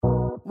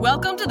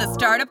Welcome to the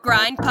Startup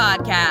Grind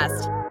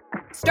podcast.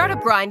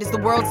 Startup Grind is the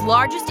world's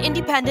largest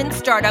independent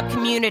startup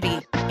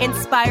community,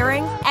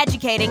 inspiring,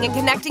 educating, and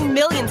connecting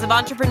millions of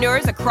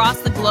entrepreneurs across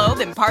the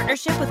globe in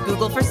partnership with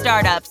Google for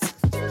Startups.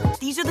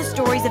 These are the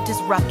stories of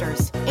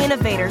disruptors,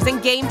 innovators,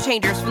 and game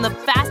changers from the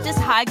fastest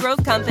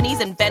high-growth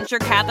companies and venture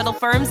capital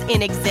firms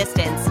in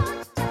existence.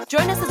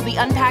 Join us as we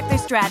unpack their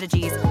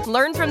strategies,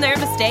 learn from their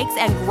mistakes,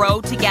 and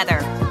grow together.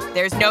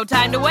 There's no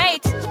time to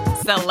wait,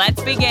 so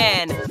let's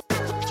begin.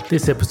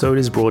 This episode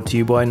is brought to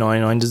you by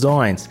 99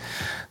 Designs,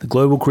 the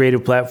global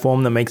creative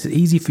platform that makes it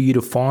easy for you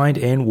to find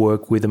and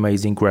work with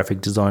amazing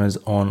graphic designers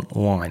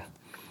online.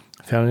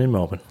 Found it in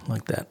Melbourne,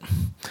 like that.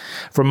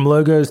 From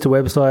logos to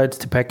websites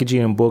to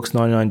packaging and books,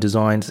 99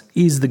 Designs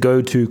is the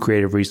go-to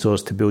creative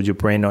resource to build your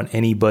brand on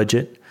any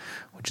budget,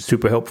 which is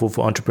super helpful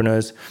for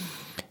entrepreneurs.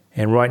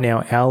 And right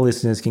now, our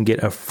listeners can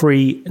get a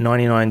free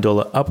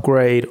 $99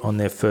 upgrade on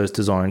their first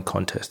design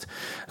contest.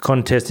 A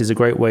contest is a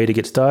great way to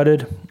get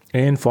started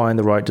and find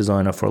the right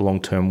designer for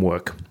long-term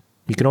work.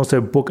 You can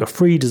also book a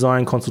free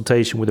design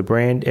consultation with a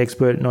brand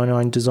expert at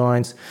 99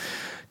 Designs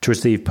to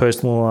receive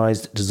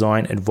personalized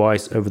design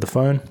advice over the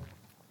phone.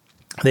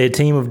 They're a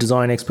team of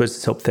design experts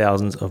that help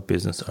thousands of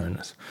business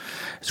owners.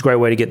 It's a great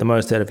way to get the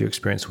most out of your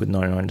experience with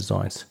 99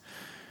 Designs.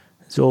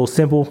 It's all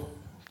simple.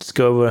 Just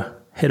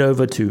head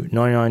over to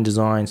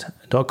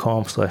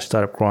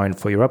 99designs.com/startupgrind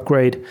for your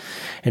upgrade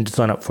and to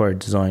sign up for a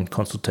design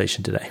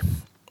consultation today.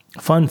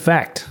 Fun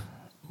fact,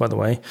 by the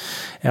way,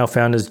 our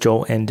founders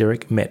Joel and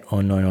Derek met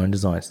on 99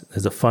 Designs.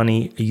 There's a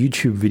funny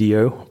YouTube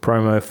video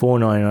promo for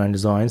 99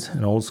 Designs,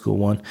 an old school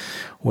one,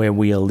 where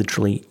we are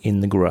literally in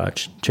the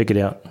garage. Check it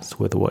out. It's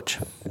worth a watch.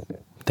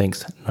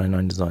 Thanks,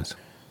 99 Designs.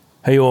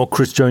 Hey all,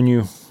 Chris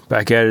Jonu,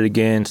 back at it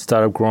again.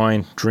 Startup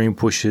Grind, Dream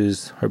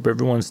Pushers. Hope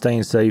everyone's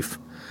staying safe.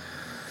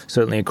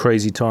 Certainly a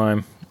crazy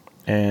time,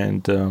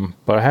 and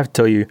but I have to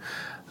tell you,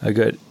 I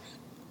got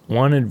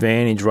one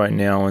advantage right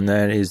now, and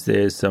that is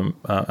there's some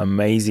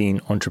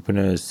amazing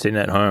entrepreneurs sitting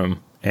at home,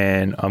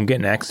 and I'm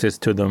getting access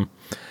to them.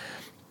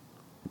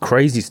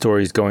 Crazy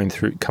stories coming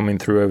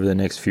through over the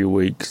next few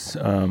weeks.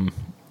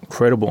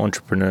 Incredible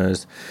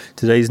entrepreneurs.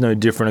 Today's no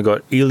different. I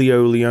got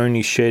Elio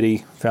Leone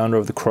Shetty, founder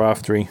of The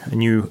Craftery, a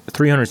new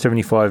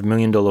 $375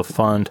 million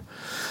fund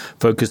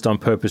focused on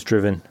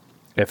purpose-driven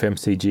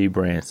FMCG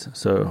brands.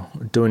 So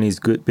doing his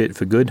good bit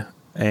for good,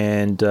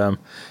 and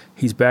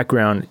his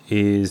background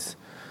is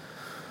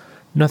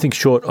nothing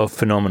short of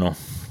phenomenal.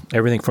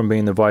 Everything from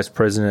being the vice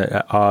president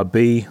at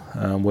RB,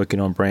 working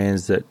on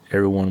brands that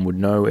everyone would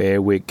know: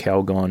 Airwick,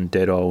 Calgon,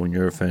 Dettol,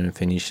 Nurofen,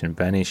 Finish, and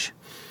Vanish.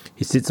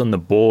 He sits on the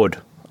board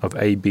of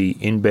AB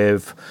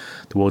InBev,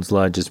 the world's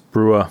largest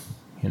brewer.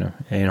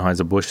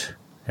 Anheuser-Busch,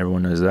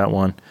 everyone knows that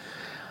one.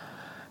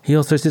 He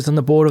also sits on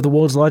the board of the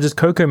world's largest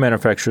cocoa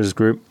manufacturers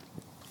group,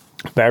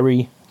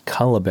 Barry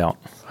Callebaut.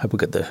 Hope we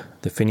got the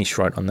finish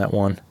right on that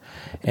one.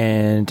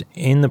 And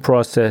in the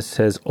process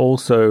has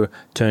also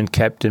turned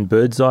Captain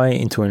Birdseye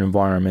into an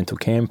environmental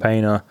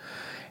campaigner,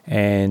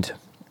 and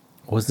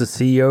was the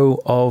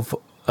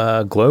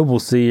global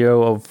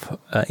CEO of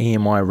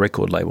EMI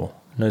record label.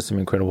 Knows some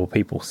incredible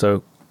people.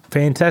 So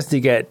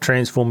fantastic at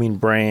transforming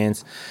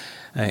brands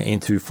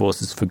into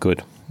forces for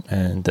good.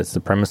 And that's the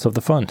premise of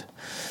the fund.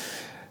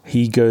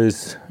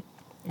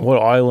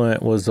 What I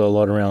learned was a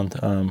lot around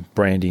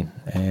branding,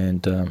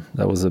 and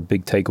that was a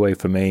big takeaway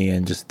for me,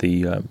 and just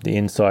the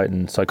insight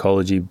and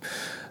psychology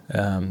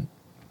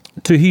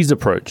to his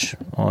approach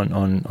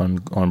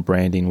on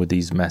branding with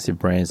these massive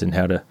brands and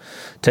how to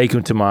take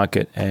them to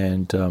market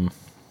and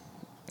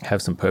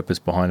have some purpose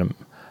behind them.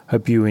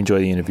 Hope you enjoy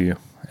the interview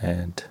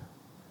and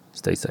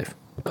stay safe.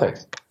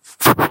 Thanks.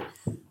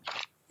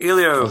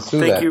 Elio,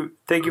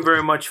 thank you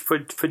very much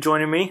for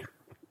joining me.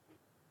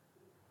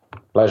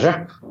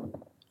 Pleasure.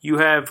 You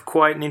have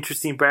quite an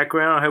interesting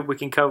background. I hope we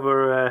can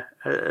cover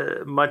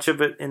much of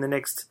it in the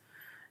next,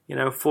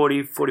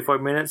 40,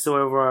 45 minutes,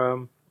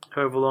 however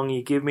long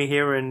you give me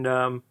here.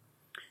 And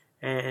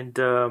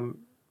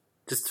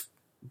just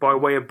by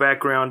way of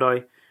background,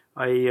 I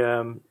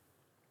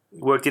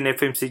worked in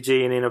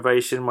FMCG and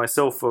innovation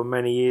myself for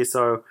many years,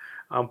 so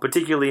I'm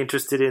particularly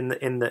interested in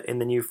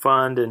the new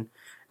fund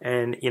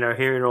and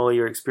hearing all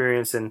your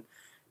experience and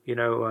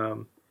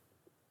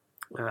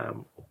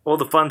all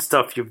the fun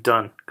stuff you've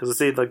done, because I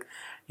see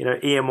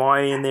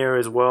EMI in there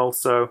as well.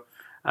 So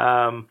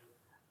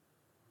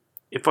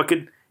if I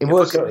could, it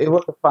was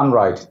a fun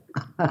ride.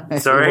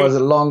 Sorry, it was a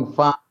long,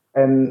 fun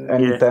and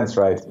intense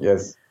ride.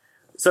 Yes.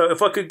 So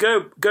if I could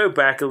go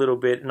back a little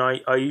bit, and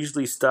I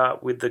usually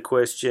start with the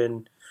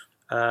question,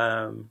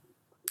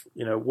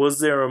 was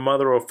there a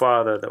mother or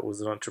father that was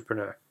an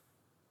entrepreneur?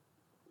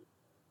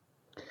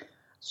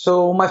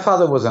 So my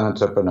father was an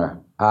entrepreneur.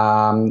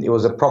 He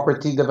was a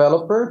property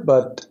developer,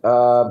 but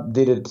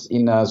did it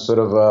in a sort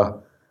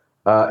of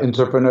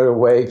entrepreneurial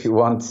way, if you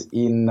want,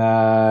 in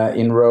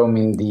Rome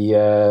in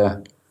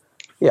the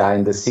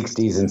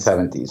 60s and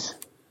 70s.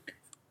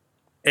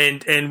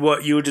 And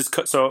what you were just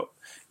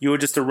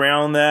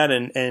around that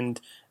and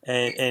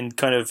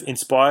kind of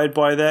inspired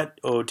by that,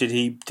 or did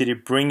he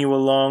bring you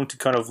along to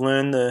kind of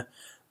learn the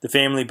the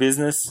family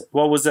business.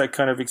 What was that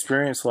kind of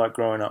experience like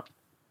growing up?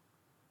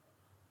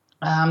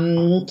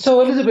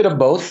 So a little bit of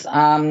both.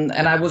 And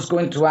I was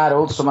going to add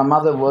also, my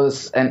mother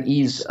was and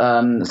is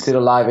still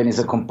alive and is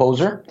a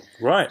composer.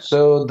 Right.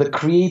 So the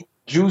creative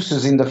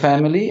juices in the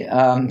family,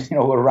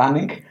 were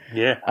running.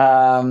 Yeah.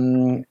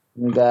 I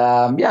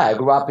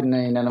grew up in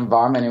an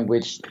environment in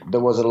which there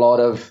was a lot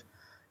of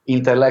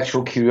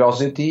intellectual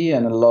curiosity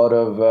and a lot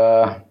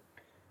of,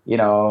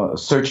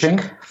 searching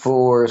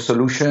for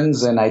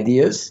solutions and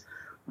ideas.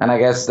 And I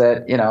guess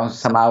that,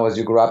 somehow as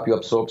you grow up, you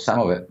absorb some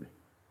of it.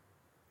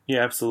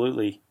 Yeah,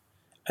 absolutely.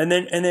 And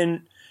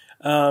then,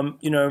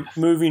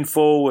 moving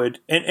forward,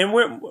 and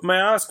where, may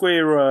I ask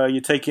where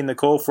you're taking the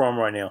call from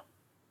right now?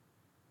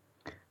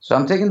 So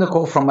I'm taking the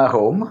call from my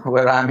home,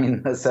 where I'm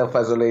in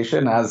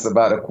self-isolation, as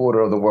about a quarter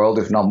of the world,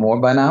 if not more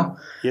by now.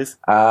 Yes.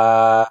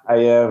 I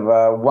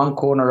have one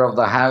corner of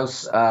the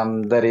house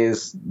that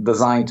is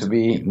designed to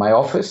be my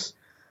office.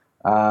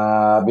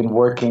 I've been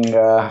working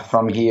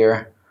from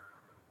here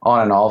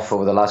on and off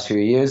over the last few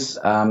years.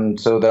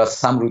 So there are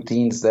some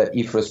routines that,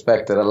 if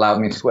respected, allow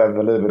me to have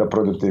a little bit of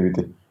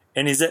productivity.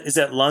 And is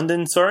that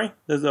London? Sorry,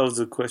 that was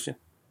the question.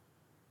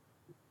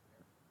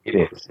 It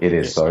is.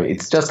 Yeah. Sorry,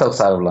 it's just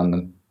outside of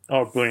London.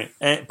 Oh, brilliant!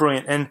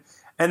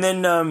 And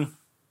then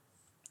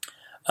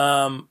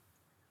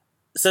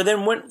so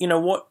then what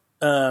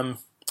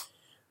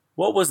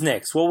was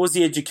next? What was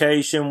the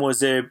education? Was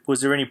there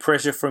any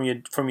pressure from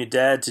your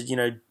dad to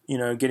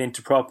get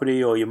into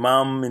property, or your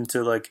mum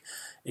into like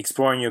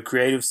exploring your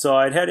creative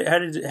side? What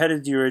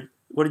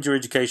did your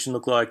education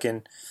look like?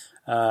 And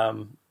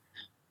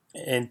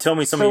tell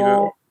me some of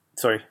your.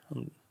 Sorry.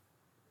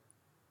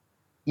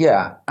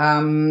 Yeah.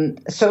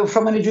 So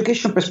from an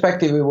education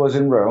perspective, it was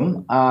in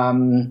Rome,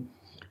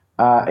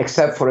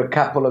 except for a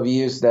couple of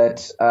years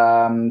that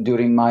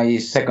during my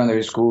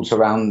secondary schools,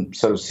 around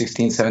sort of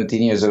 16,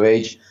 17 years of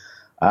age,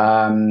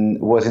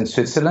 was in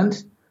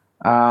Switzerland.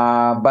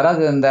 But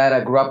other than that,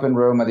 I grew up in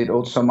Rome. I did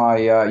also my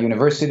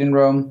university in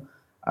Rome.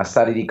 I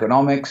studied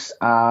economics.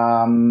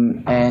 I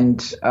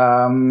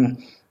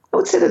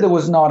would say that there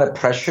was not a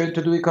pressure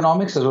to do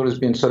economics. It's always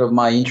been sort of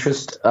my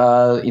interest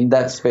in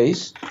that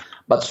space.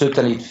 But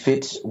certainly it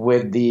fits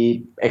with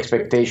the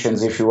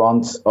expectations, if you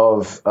want,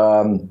 of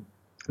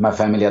my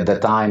family at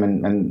that time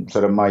and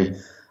sort of my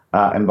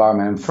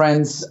environment and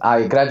friends.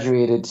 I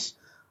graduated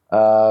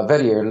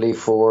very early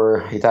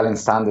for Italian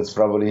standards,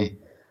 probably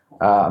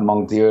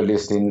among the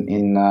earliest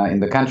in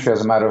the country. As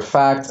a matter of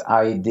fact,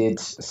 I did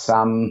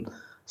some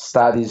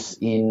studies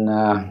in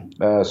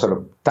sort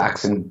of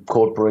tax and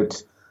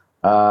corporate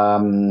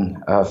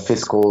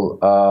fiscal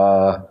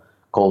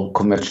called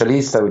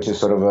Commercialista, which is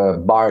sort of a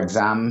bar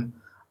exam.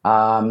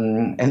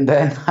 And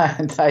then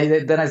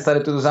I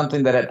started to do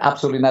something that had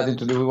absolutely nothing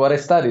to do with what I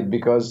studied,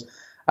 because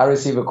I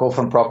received a call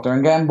from Procter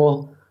 &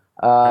 Gamble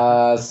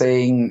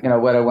saying,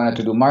 whether I wanted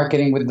to do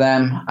marketing with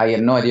them. I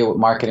had no idea what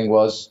marketing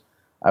was.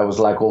 I was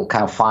like all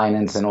kind of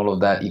finance and all of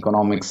that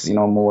economics,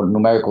 more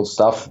numerical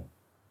stuff.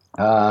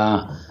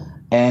 But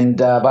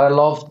I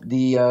loved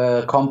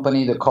the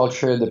company, the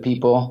culture, the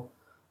people.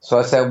 So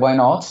I said, why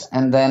not?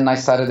 And then I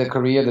started a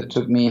career that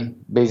took me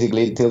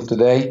basically until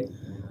today,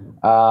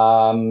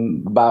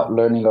 about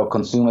learning of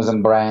consumers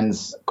and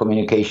brands,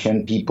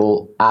 communication,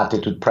 people,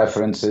 attitude,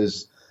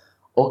 preferences,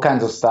 all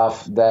kinds of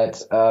stuff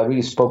that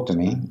really spoke to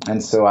me.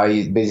 And so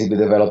I basically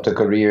developed a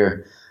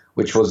career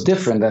which was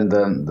different than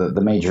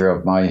the major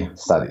of my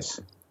studies.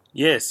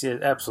 Yes,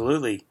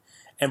 absolutely.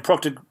 And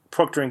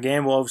Procter &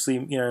 Gamble,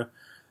 obviously,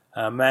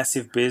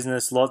 massive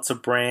business, lots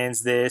of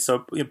brands there.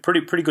 So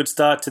pretty good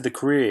start to the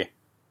career.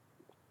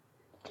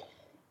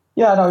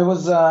 Yeah, no, it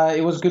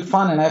was good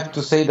fun, and I have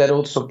to say that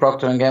also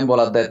Procter &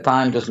 Gamble at that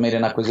time just made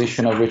an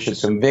acquisition of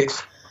Richardson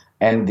Vicks,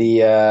 and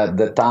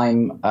the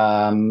time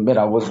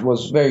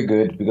was very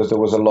good, because there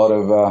was a lot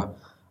of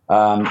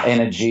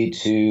energy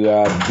to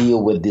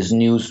deal with these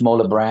new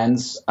smaller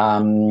brands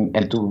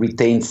and to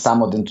retain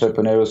some of the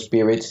entrepreneurial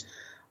spirit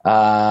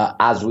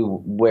as we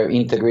were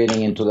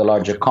integrating into the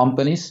larger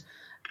companies.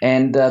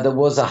 And there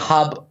was a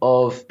hub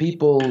of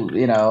people,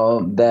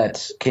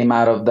 that came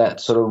out of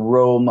that sort of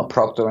Rome,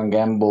 Procter &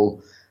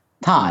 Gamble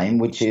time,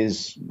 which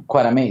is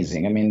quite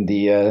amazing. I mean,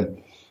 we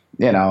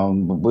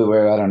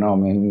were, I don't know,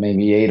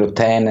 maybe 8 or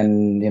 10,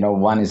 and,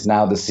 one is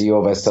now the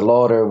CEO of Estée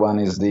Lauder, one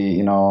is the,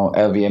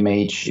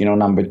 LVMH,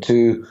 number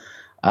 2.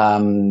 There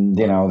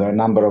are a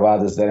number of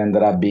others that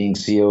ended up being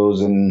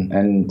CEOs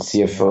and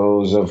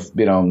CFOs of,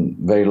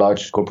 very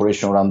large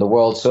corporations around the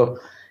world. So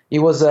it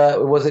was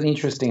an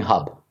interesting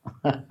hub.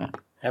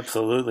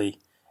 Absolutely.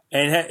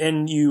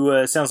 And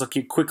you sounds like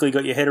you quickly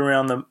got your head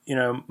around the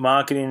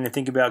marketing and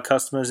think about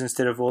customers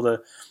instead of all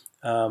the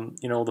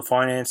all the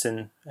finance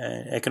and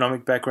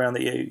economic background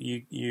that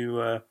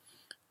you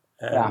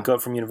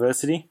got from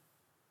university.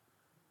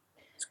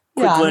 It's a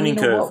quick learning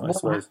curve, I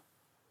suppose.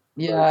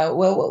 Yeah.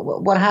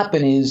 Well, what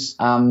happened is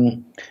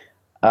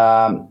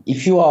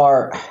if you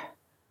are.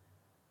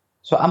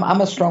 So I'm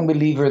a strong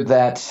believer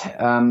that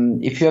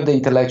if you have the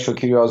intellectual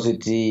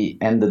curiosity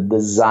and the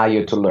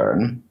desire to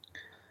learn,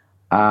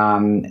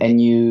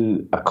 and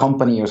you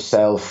accompany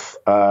yourself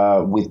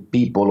with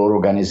people or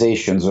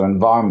organizations or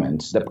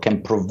environments that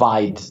can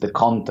provide the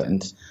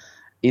content,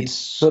 it's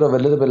sort of a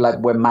little bit like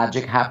where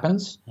magic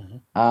happens.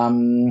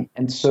 And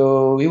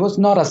so it was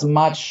not as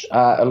much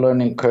a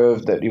learning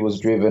curve that it was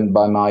driven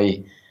by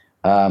my,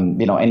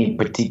 any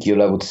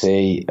particular, I would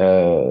say,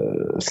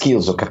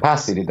 skills or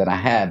capacity that I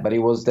had, but it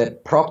was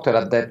that Procter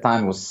at that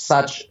time was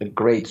such a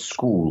great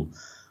school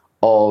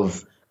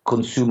of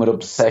consumer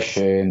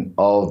obsession,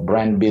 of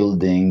brand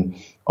building,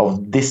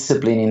 of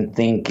discipline in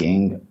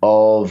thinking,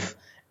 of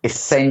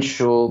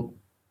essential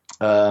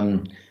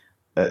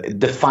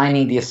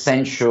defining the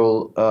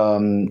essential,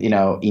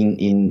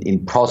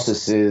 in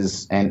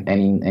processes and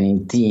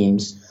in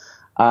teams.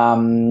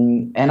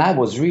 And I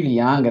was really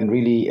young and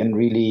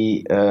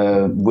really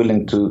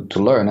willing to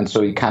learn. And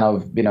so it kind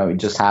of, it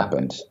just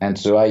happened. And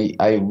so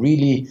I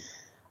really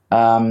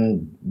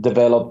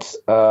developed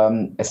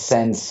a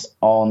sense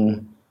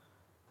on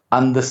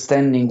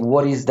understanding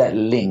what is that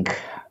link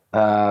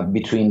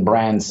between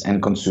brands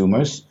and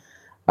consumers.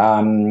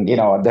 At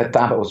that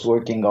time I was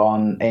working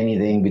on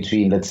anything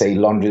between, let's say,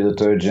 laundry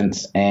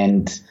detergents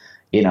and,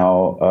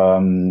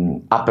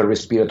 upper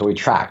respiratory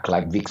tract,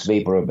 like Vicks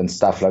VapoRub and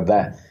stuff like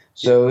that.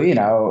 So,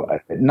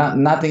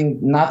 nothing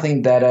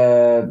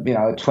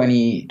that,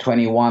 20,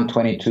 21,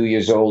 22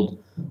 years old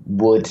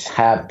would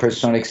have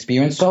personal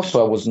experience of.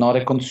 So I was not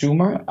a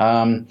consumer.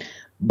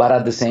 But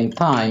at the same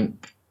time,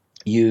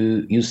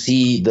 you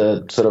see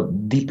the sort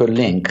of deeper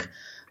link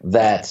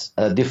that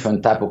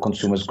different type of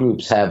consumers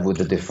groups have with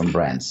the different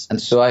brands. And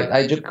so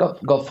I just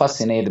got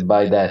fascinated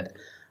by that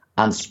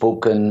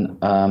unspoken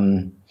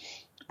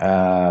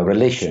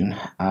relation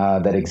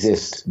that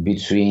exists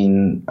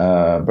between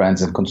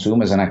brands and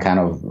consumers. And I kind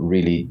of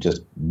really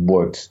just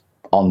worked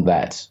on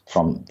that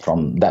from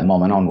that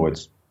moment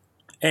onwards.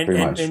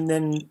 And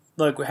then,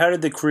 like, how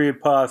did the career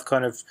path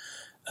kind of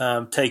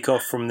take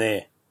off from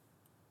there?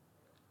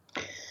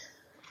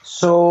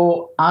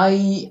 So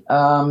I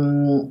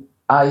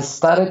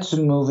started to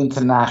move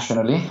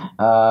internationally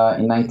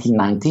in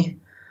 1990.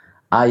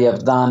 I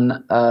have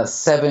done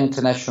 7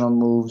 international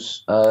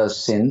moves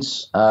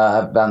since.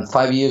 I've done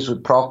 5 years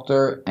with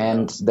Procter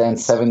and then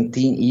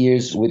 17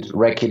 years with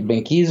Reckitt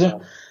Benckiser.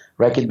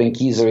 Reckitt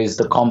Benckiser is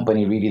the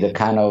company really that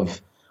kind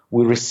of,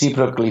 we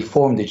reciprocally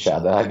formed each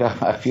other.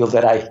 I feel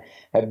that I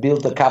have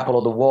built a couple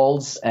of the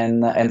walls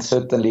and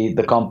certainly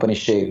the company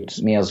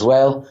shaped me as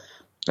well.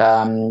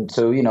 So,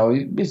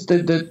 it's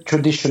the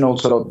traditional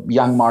sort of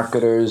young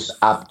marketers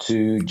up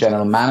to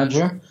general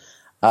manager,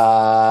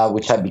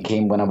 which I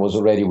became when I was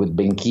already with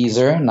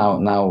Benckiser, now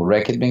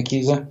Reckitt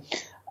Benckiser.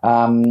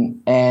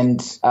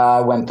 And I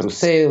went through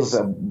sales,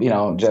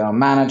 general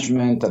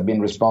management. I've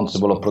been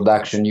responsible of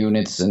production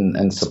units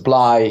and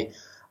supply,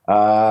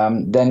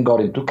 then got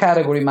into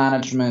category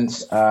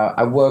management.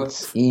 I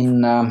worked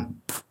in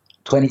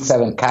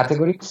 27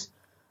 categories.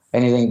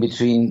 Anything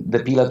between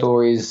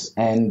depilatories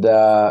and,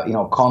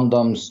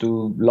 condoms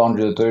to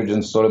laundry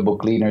detergents, toilet bowl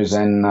cleaners,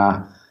 and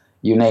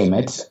you name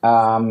it.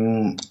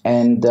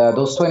 And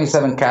those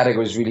 27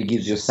 categories really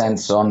gives you a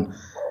sense on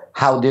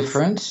how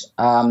different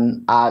are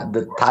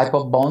the type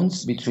of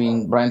bonds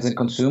between brands and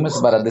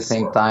consumers, but at the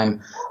same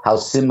time, how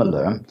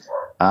similar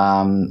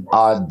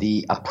are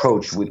the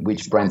approach with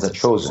which brands are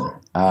chosen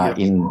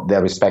in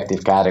their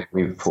respective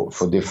category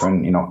for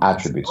different,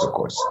 attributes, of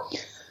course.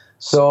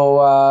 So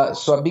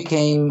I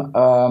became,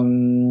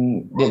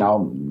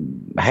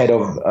 head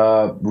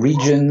of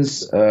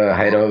regions,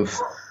 head of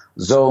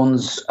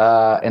zones,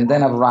 and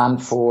then I've run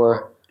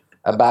for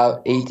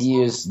about 8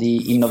 years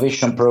the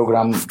innovation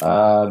program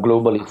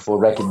globally for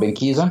Reckitt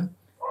Benckiser,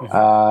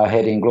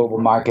 heading global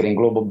marketing,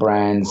 global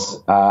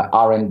brands,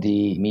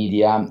 R&D,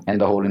 media, and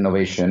the whole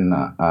innovation,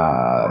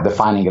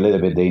 defining a little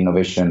bit the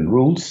innovation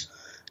rules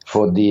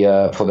for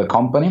the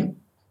company.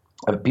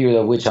 A period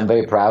of which I'm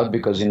very proud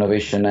because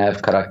innovation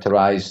have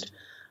characterized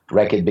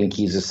Reckitt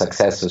Benckiser's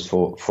successes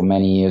for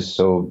many years.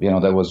 So,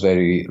 that was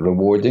very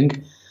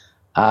rewarding.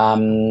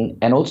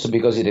 And also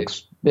because it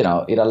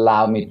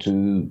allowed me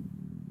to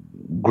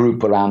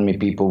group around me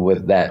people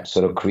with that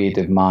sort of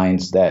creative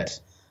minds that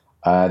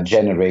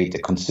generate a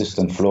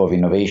consistent flow of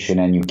innovation,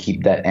 and you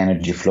keep that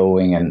energy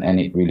flowing, and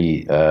it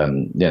really,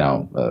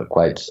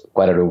 quite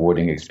a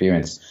rewarding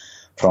experience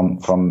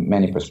from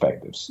many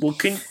perspectives. Well,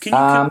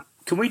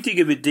 can we dig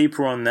a bit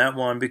deeper on that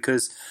one?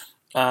 Because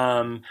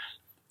I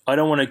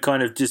don't want to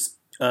kind of just,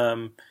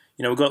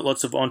 we've got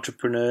lots of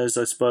entrepreneurs,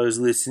 I suppose,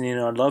 listening.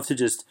 I'd love to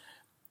just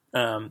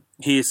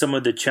hear some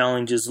of the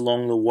challenges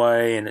along the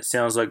way. And it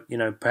sounds like,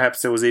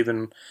 perhaps there was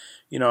even,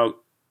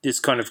 this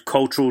kind of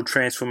cultural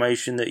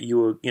transformation that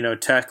you were,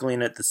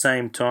 tackling at the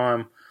same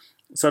time.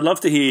 So I'd love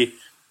to hear,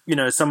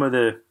 some of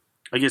the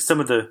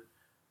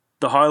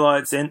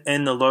highlights and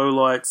the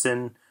lowlights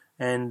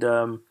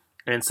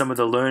and some of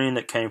the learning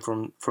that came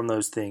from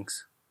those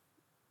things.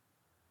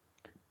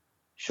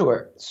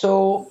 Sure.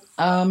 So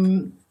I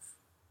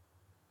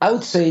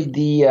would say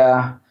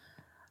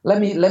let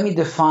me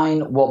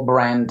define what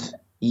brand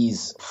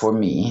is for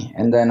me,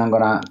 and then I'm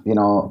gonna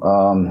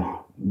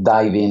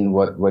dive in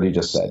what you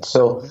just said.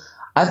 So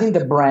I think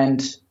the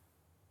brands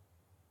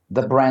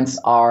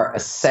are a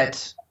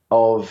set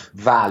of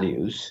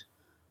values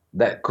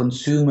that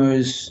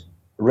consumers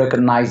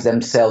recognize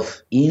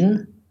themselves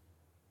in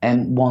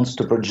and wants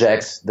to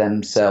project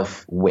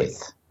themselves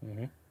with.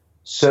 Mm-hmm.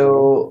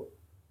 So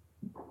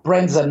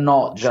brands are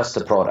not just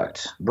a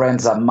product.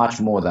 Brands are much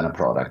more than a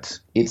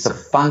product. It's a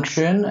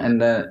function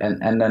and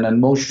an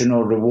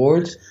emotional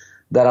reward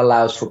that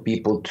allows for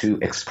people to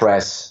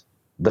express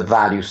the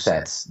value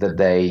sets that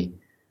they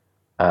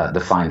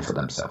define for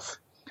themselves.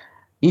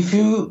 If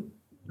you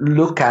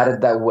look at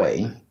it that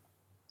way,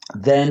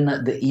 then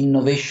the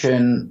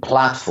innovation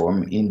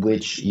platform in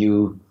which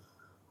you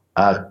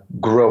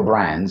grow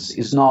brands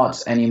is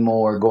not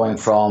anymore going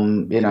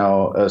from,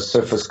 a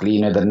surface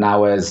cleaner that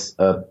now has,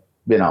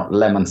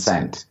 lemon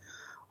scent,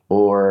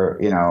 or,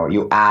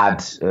 you add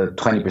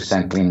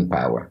 20% cleaning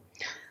power.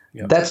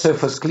 Yep. That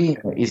surface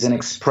cleaner is an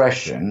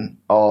expression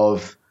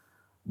of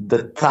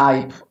the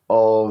type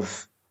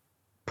of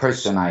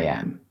person I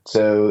am.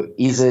 So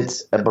is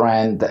it a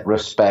brand that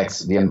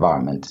respects the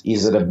environment?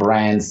 Is it a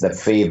brand that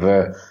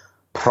favor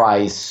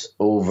price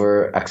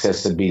over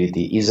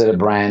accessibility? Is it a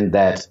brand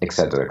that, et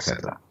cetera, et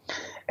cetera?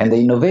 And the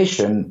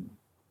innovation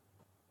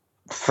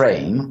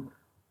frame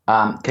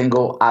can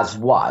go as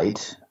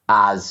wide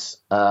as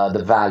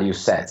the value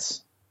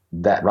sets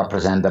that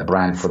represent the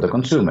brand for the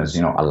consumers,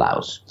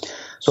 allows.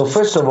 So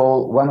first of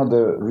all, one of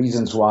the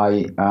reasons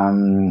why,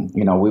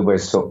 we were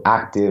so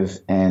active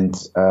and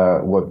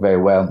worked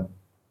very well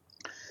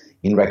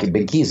in Reckitt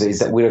Benckiser is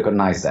that we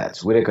recognize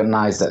that. We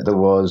recognize that there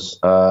was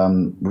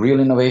real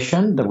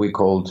innovation that we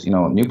called,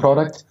 new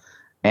product,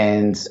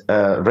 and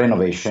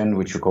renovation,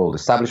 which we called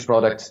established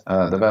product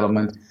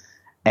development.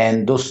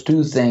 And those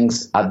two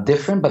things are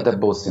different, but they're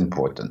both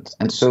important.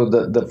 And so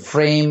the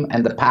frame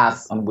and the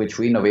path on which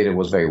we innovated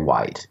was very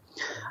wide.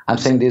 I'm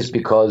saying this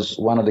because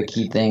one of the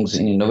key things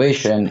in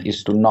innovation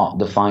is to not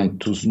define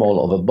too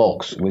small of a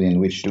box within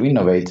which to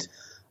innovate,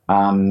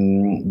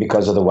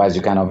 because otherwise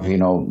you kind of,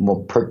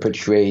 more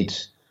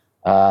perpetuate,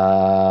 you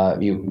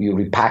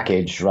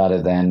repackage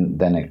rather than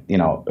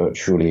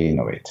truly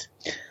innovate.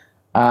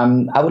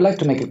 I would like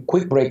to make a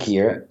quick break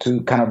here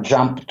to kind of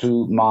jump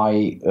to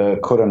my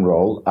current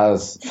role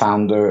as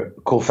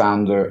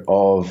co-founder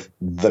of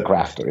The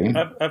Craftery.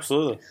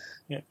 Absolutely.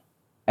 Yeah.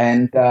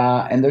 And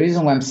the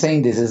reason why I'm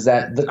saying this is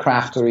that The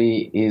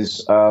Craftery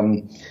is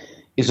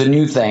a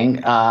new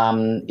thing.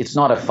 It's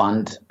not a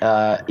fund.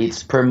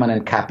 It's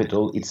permanent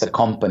capital. It's a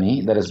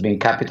company that has been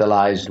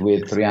capitalized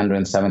with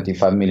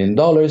 $375 million,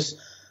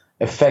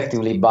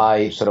 effectively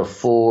by sort of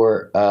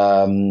four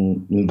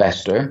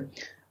investors.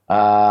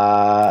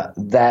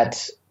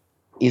 That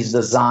is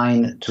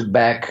designed to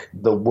back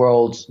the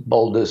world's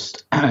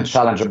boldest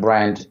challenger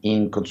brand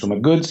in consumer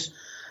goods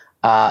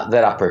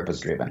that are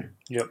purpose-driven.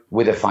 Yep.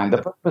 We define the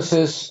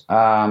purposes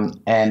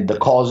and the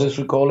causes,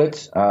 we call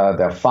it.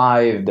 There are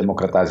 5: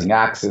 democratizing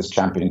access,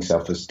 championing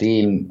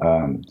self-esteem,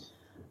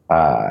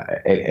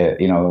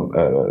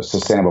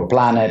 sustainable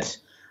planet,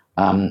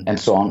 and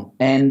so on.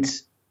 And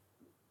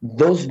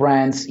those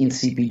brands in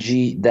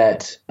CPG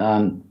that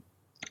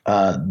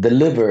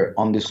deliver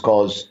on this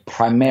cause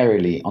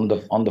primarily on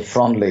the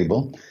front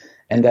label,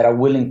 and that are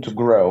willing to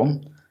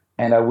grow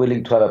and are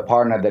willing to have a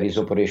partner that is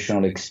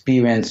operationally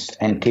experienced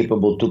and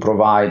capable to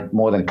provide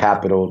more than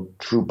capital,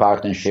 true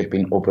partnership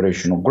in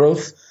operational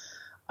growth,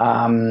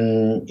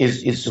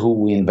 is who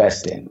we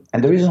invest in.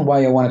 And the reason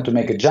why I wanted to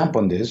make a jump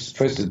on this,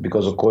 first is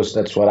because, of course,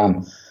 that's what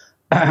I'm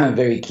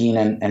very keen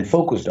and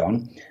focused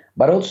on,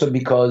 but also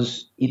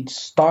because it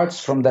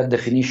starts from that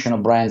definition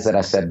of brands that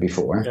I said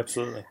before.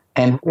 Absolutely.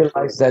 And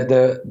realize that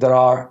there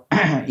are,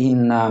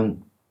 in,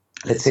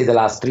 let's say, the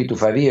last 3 to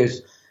 5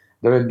 years,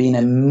 there have been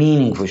a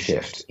meaningful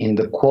shift in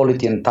the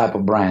quality and type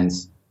of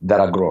brands that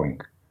are growing.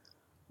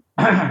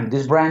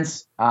 These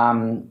brands,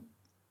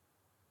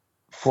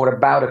 for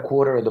about a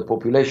quarter of the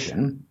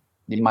population,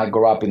 it might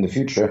grow up in the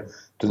future.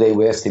 Today,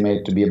 we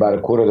estimate to be about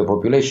a quarter of the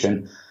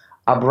population,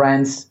 are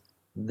brands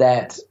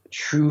that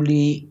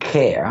truly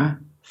care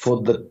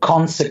for the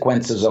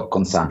consequences of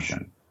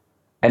consumption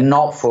and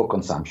not for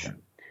consumption.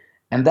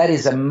 And that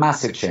is a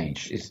massive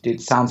change.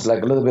 It sounds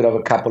like a little bit of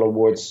a couple of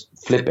words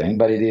flipping,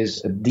 but it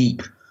is a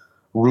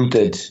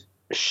deep-rooted,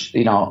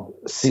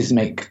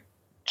 seismic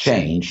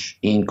change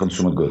in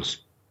consumer goods.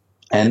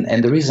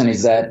 And the reason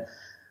is that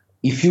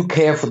if you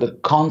care for the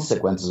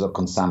consequences of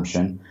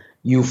consumption,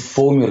 you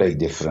formulate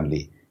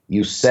differently,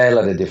 you sell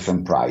at a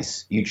different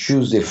price, you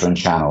choose different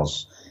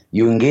channels,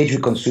 you engage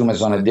with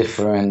consumers on a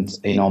different,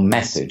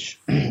 message.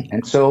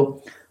 And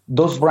so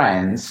those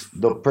brands,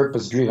 the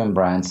purpose-driven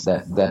brands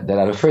that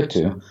I referred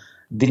to,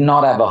 did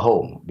not have a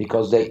home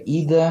because they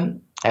either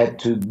had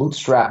to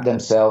bootstrap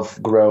themselves,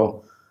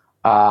 grow,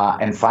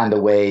 and find a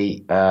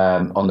way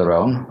on their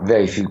own.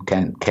 Very few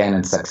can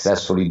and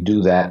successfully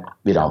do that,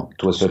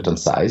 to a certain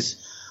size.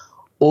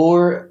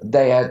 Or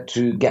they had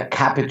to get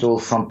capital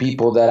from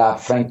people that are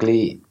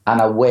frankly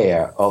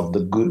unaware of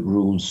the good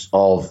rules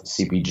of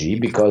CPG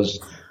because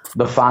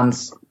the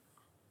funds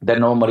They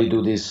normally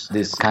do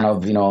this kind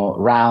of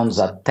rounds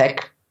at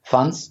tech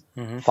funds,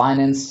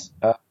 finance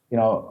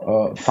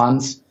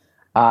funds,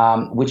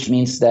 which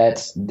means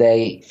that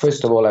they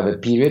first of all have a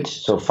period,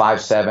 so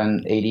 5,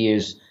 7, 8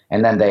 years,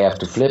 and then they have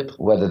to flip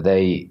whether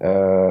they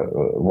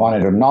want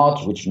it or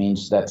not, which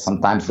means that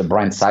sometimes the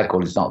brand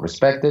cycle is not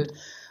respected.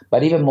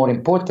 But even more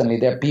importantly,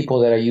 there are people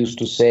that are used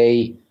to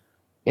say,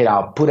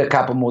 put a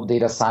couple more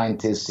data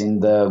scientists in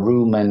the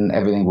room and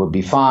everything will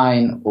be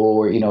fine.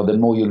 Or, the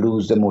more you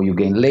lose, the more you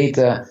gain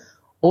later.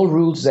 All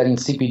rules that in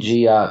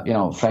CPG are,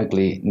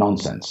 frankly,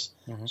 nonsense.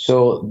 Mm-hmm.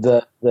 So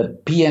the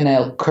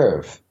P&L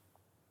curve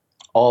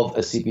of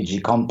a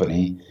CPG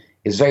company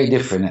is very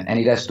different, and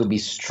it has to be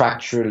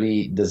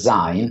structurally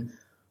designed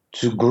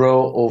to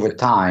grow over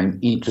time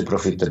into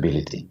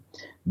profitability.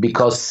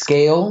 Because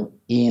scale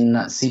in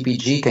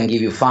CPG can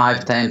give you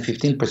 5, 10,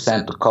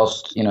 15%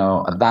 cost,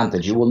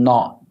 advantage. It will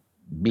not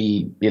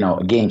be,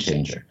 a game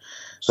changer.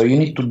 So you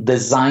need to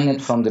design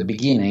it from the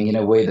beginning in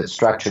a way that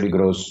structurally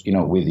grows,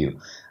 with you.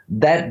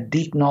 That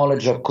deep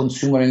knowledge of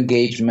consumer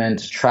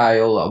engagement,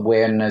 trial,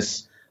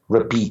 awareness,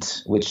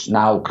 repeat, which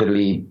now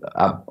clearly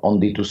on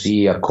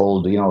D2C are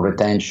called,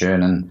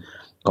 retention and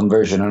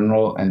conversion,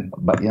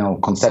 but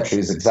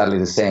conceptually is exactly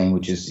the same,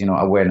 which is,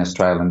 awareness,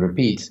 trial, and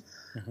repeat.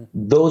 Mm-hmm.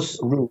 Those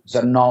rules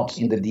are not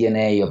in the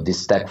DNA of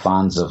these tech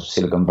funds of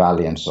Silicon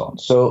Valley and so on.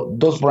 So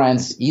those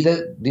brands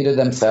either did it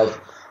themselves,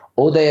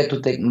 or they had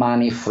to take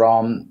money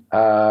from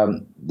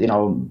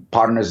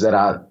partners that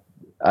are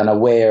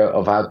unaware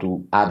of how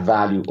to add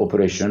value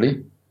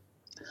operationally,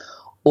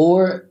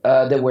 or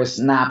they were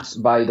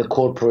snapped by the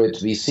corporate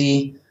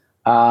VC,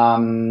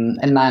 and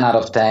 9 out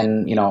of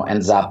 10,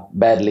 ends up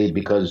badly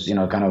because, you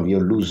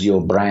lose your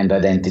brand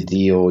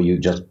identity, or you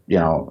just,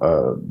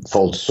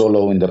 fall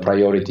solo in the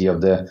priority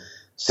of the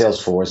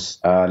Salesforce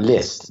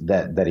list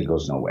that it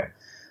goes nowhere.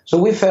 So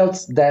we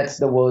felt that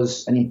there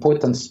was an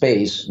important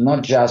space,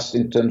 not just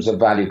in terms of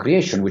value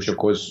creation, which of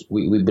course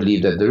we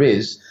believe that there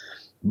is,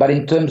 but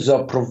in terms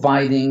of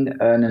providing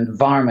an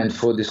environment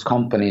for these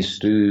companies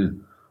to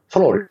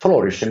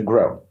flourish and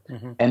grow.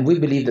 Mm-hmm. And we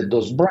believe that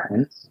those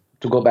brands,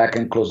 to go back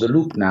and close the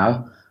loop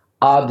now,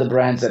 are the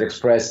brands that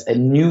express a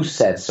new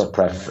sets of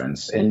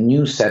preference and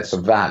new sets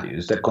of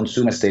values that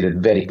consumers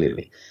stated very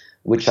clearly,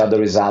 which are the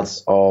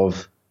results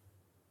of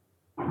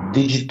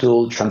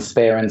digital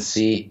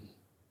transparency,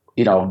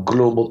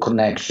 global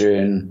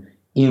connection,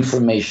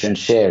 information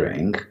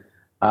sharing,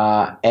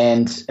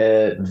 and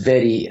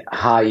very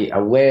high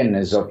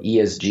awareness of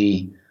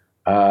ESG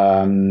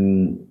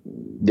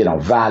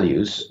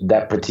values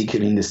that,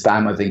 particularly in this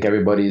time, I think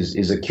everybody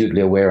is acutely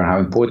aware of how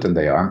important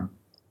they are.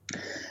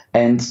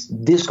 And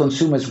these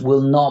consumers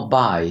will not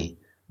buy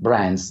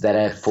brands that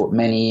have for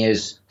many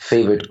years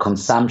favored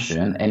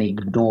consumption and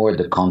ignored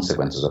the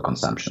consequences of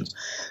consumption.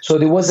 So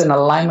there was an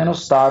alignment of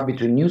star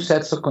between new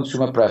sets of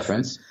consumer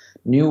preference,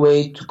 new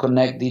way to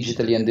connect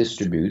digitally and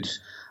distribute,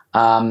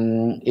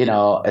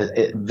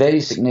 a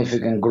very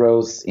significant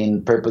growth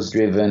in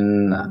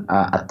purpose-driven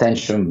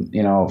attention,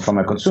 from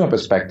a consumer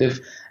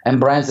perspective, and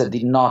brands that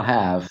did not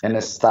have an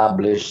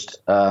established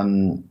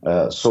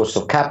source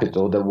of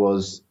capital that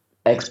was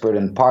expert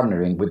in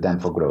partnering with them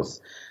for growth.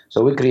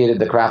 So we created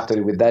the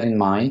Craftery with that in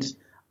mind,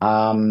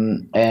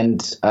 trying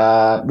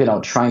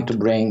to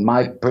bring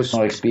my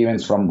personal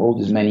experience from all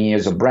these many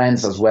years of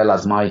brands, as well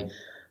as my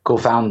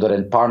co-founder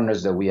and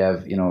partners that we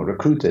have,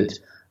 recruited,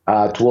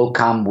 to all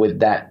come with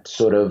that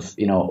sort of,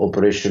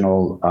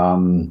 operational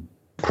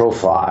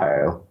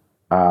profile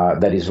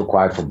that is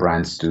required for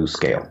brands to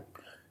scale.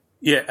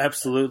 Yeah,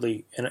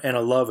 absolutely, and I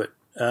love it.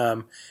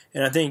 And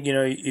I think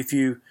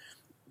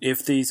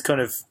if these kind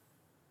of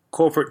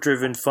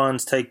corporate-driven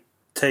funds take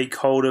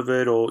hold of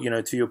it, or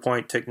to your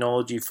point,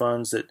 technology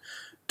funds that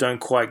don't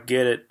quite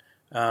get it,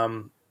 they're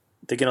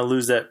going to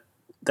lose that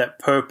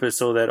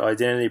purpose or that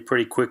identity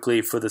pretty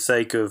quickly for the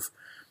sake of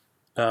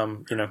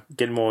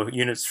getting more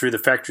units through the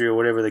factory or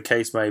whatever the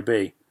case may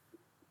be.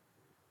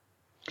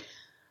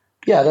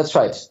 Yeah, that's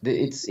right.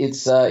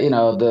 It's as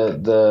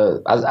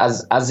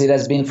it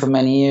has been for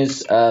many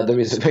years. There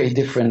is a very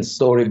different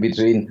story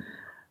between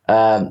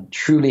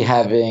truly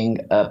having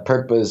a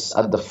purpose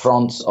at the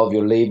front of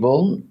your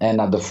label and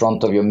at the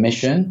front of your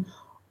mission,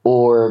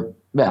 or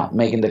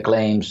making the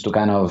claims to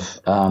kind of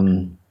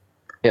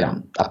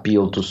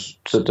appeal to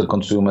certain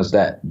consumers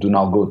that do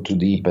not go too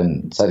deep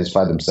and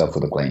satisfy themselves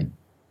with the claim.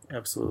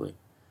 Absolutely.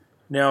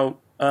 Now,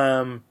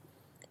 I'm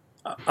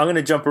going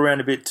to jump around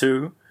a bit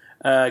too.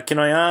 Can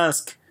I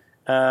ask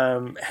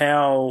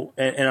how?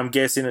 And I'm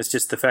guessing it's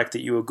just the fact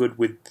that you were good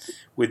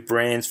with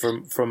brands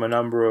from a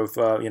number of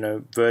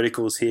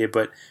verticals here.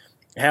 But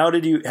how do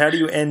you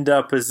end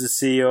up as the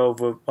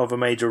CEO of a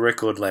major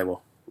record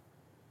label?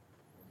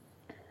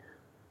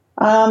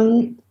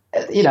 I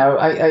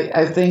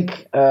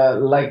think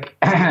like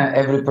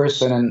every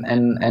person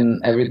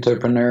and every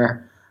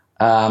entrepreneur,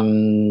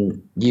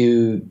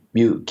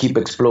 you keep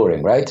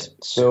exploring, right?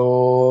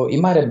 So it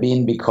might have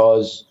been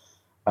because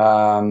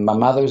my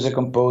mother is a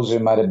composer.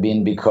 It might have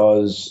been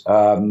because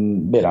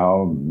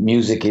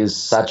music is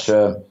such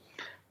a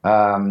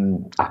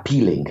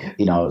appealing,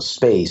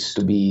 space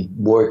to be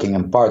working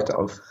and part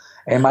of.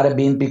 It might have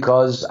been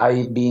because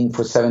I've been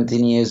for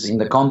 17 years in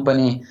the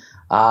company.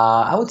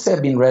 I would say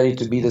I've been ready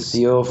to be the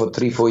CEO for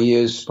 3-4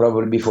 years,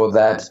 probably before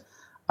that.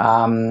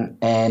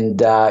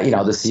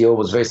 The CEO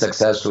was very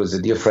successful, was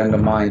a dear friend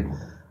of mine.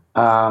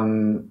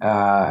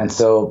 And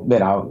so,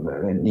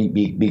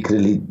 we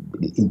clearly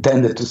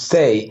intended to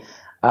stay.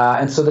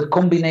 And so the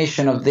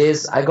combination of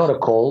this, I got a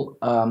call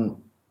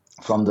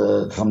from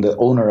the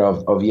owner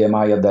of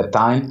EMI at that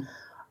time,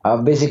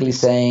 basically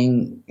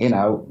saying,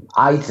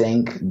 I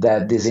think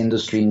that this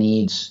industry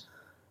needs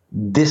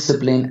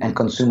discipline and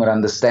consumer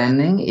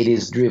understanding. It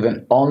is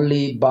driven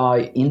only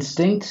by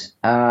instinct,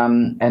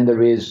 and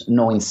there is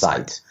no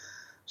insight.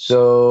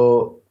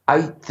 So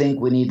I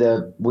think we need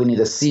a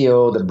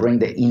CEO that bring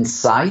the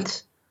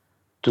insight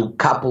to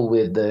couple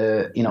with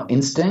the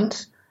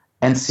instinct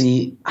and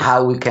see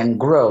how we can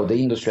grow. The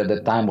industry at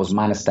that time was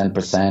minus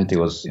 10%. It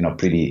was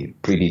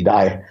pretty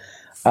dire,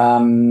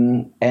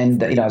 and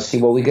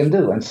see what we can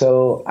do. And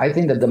so I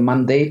think that the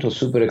mandate was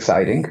super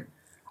exciting.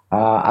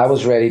 I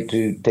was ready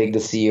to take the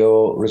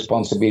CEO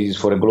responsibilities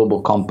for a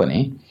global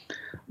company.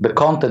 The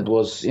content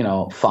was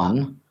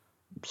fun.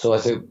 So I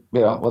said,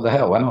 what the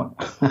hell? Why not?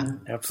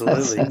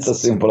 Absolutely. that's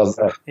as simple as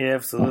that. Yeah,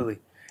 absolutely.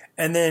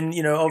 And then,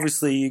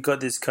 obviously you got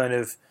this kind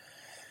of,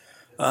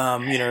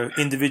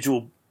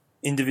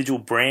 individual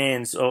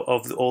brands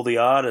of all the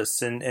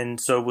artists. And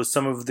so was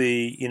some of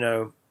the,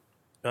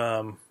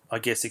 I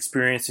guess,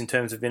 experience in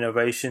terms of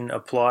innovation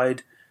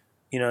applied,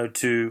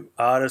 to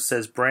artists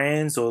as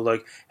brands, or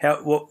like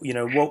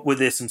what were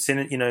there some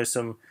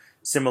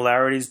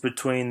similarities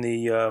between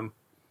the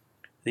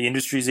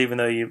industries, even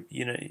though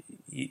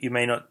you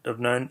may not have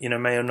known,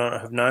 may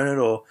not have known it,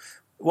 or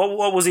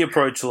what was the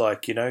approach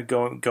like,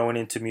 going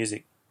into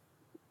music?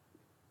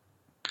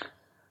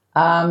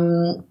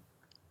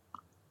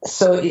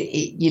 So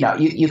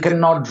you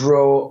cannot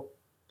draw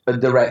a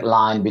direct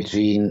line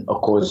between,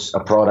 of course,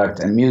 a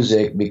product and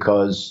music,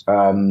 because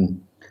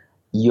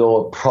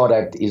your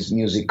product is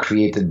music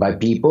created by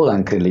people,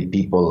 and clearly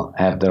people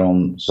have their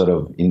own sort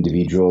of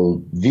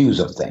individual views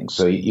of things.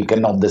 So you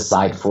cannot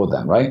decide for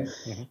them, right?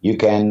 Mm-hmm. You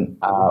can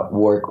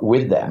work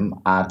with them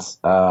at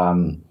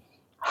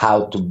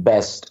how to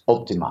best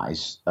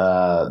optimize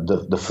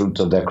the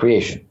fruits of their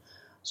creation.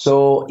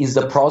 So is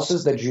the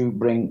process that you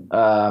bring,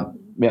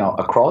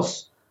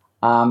 across.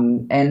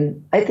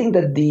 And I think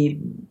that the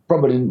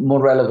probably more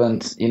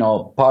relevant,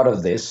 part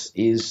of this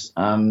is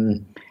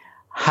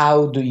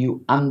how do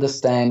you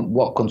understand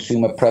what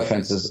consumer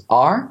preferences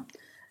are,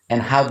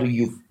 and how do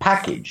you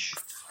package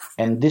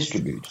and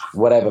distribute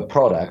whatever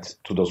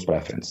product to those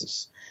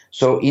preferences.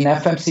 So in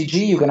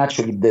FMCG, you can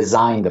actually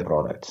design the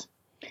product.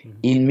 Mm-hmm.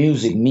 In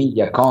music,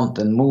 media,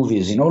 content,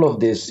 movies, in all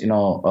of this,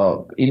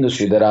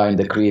 industry that are in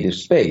the creative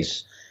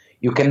space,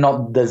 you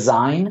cannot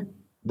design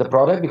the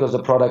product, because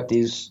the product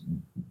is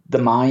the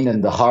mind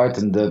and the heart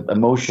and the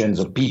emotions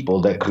of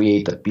people that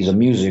create a piece of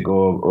music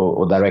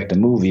or direct a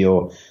movie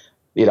or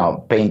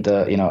paint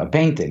a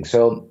painting.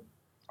 So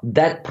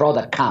that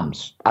product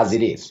comes as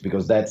it is,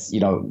 because that's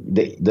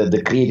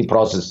the creative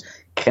process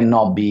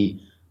cannot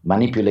be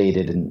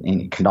manipulated and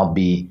it cannot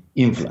be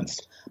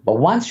influenced. But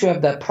once you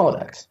have that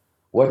product,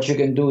 what you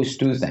can do is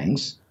two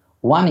things.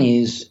 One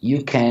is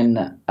you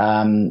can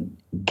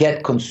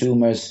get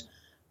consumers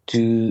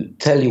to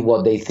tell you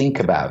what they think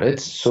about it,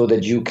 so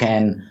that you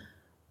can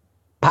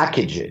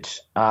package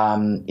it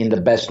in the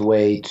best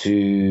way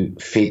to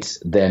fit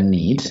their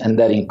needs. And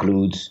that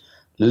includes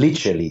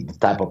literally the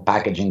type of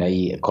packaging,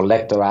 i.e.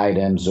 collector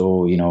items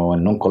or,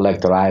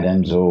 non-collector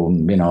items, or,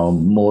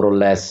 more or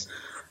less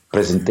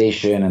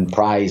presentation and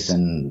price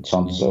and so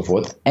on and so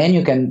forth. And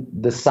you can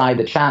decide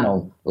the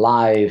channel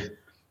live,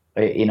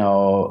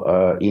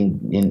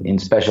 in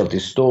specialty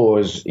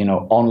stores,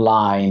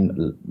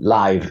 online,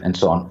 live, and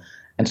so on.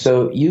 And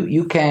so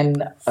you can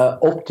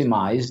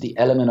optimize the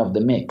element of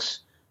the mix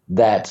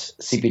that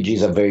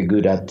CPGs are very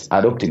good at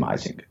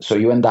optimizing. So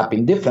you end up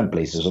in different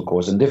places, of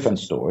course, in different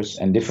stores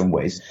and different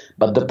ways,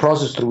 but the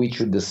process through which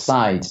you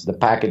decide the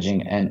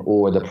packaging and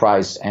or the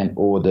price and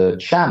or the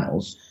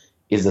channels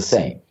is the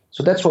same.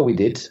 So that's what we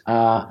did.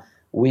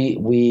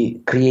 We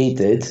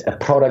created a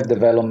product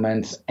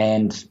development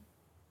and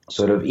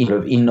sort of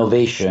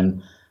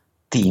innovation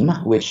team,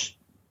 which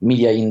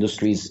media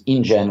industries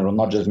in general,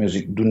 not just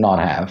music, do not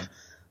have.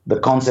 The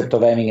concept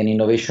of having an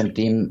innovation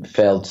team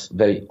felt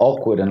very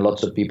awkward, and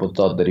lots of people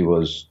thought that it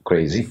was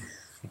crazy.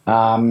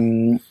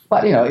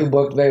 But it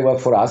worked very well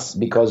for us,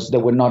 because they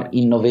were not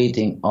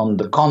innovating on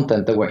the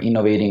content; they were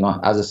innovating on,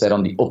 as I said,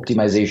 on the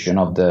optimization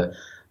of the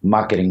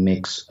marketing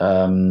mix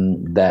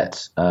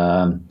that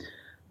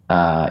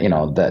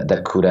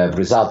could have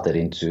resulted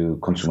into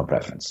consumer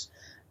preference.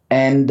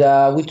 And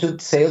we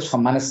took sales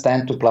from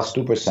 -10 to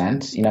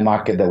 +2% in a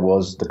market that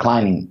was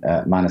declining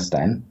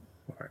 -10.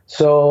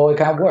 So it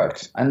kind of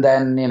worked. And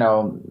then,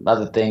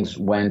 other things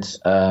went,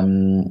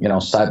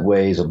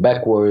 sideways or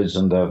backwards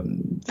on the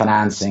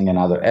financing and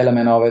other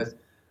element of it.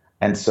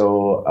 And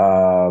so,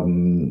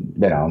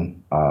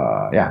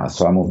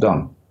 so I moved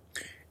on.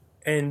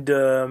 And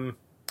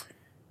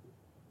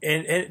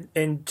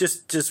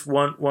just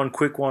one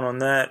quick one on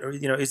that.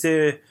 Is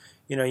there,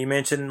 you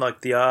mentioned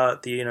like the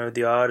art,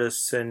 the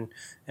artists, and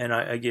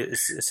I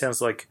guess it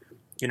sounds like,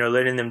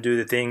 letting them do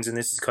the things, and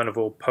this is kind of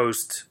all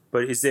post.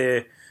 But is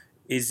there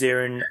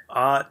an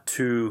art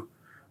to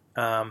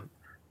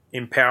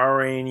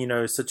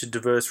empowering, such a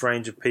diverse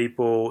range of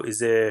people? Is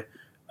there,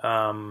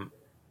 a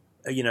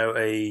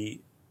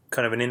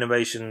kind of an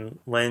innovation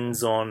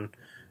lens on,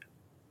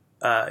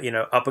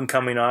 up and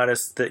coming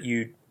artists that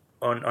you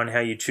on how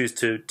you choose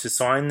to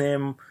sign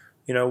them?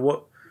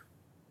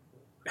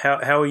 How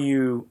are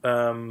you?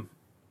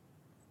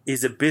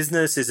 Is it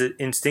business? Is it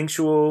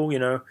instinctual?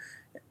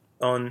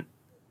 On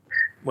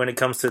when it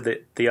comes to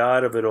the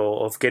art of it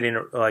all, of getting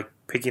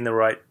picking the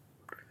right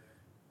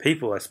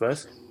people, I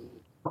suppose.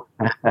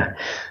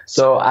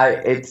 So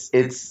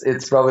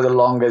it's probably the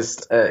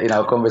longest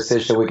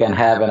conversation we can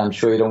have, and I'm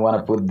sure you don't want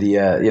to put the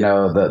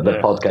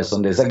podcast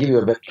on this. I'll give you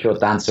a very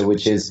short answer,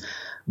 which is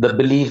the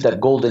belief that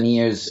golden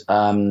ears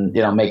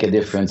make a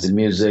difference in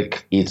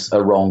music. It's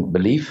a wrong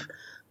belief.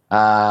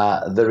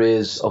 There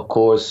is, of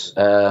course,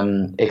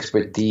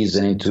 expertise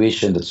and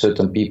intuition that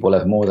certain people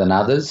have more than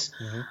others,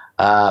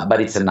 but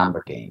it's a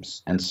number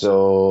games. And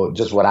so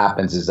just what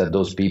happens is that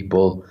those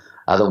people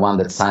are the one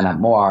that sign up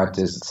more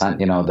artists,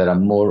 that are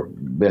more,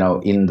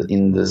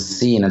 in the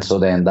scene, and so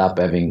they end up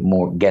having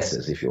more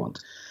guesses, if you want.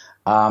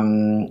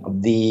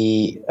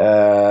 The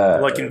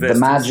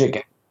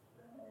magic.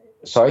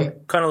 Sorry.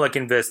 Kind of like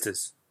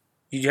investors.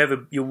 You have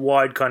your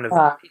wide kind of.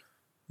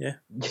 Yeah.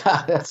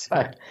 Yeah, that's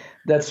right.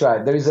 That's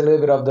right. There is a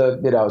little bit of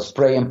the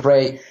spray and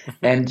pray,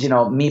 and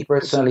me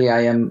personally,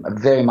 I am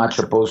very much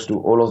opposed to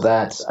all of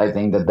that. I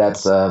think that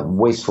that's a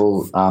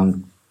wasteful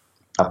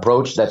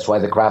approach. That's why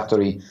the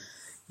Craftery,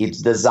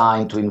 it's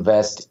designed to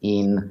invest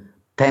in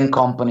 10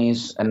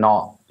 companies and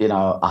not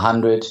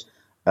 100.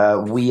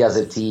 We as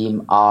a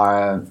team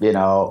are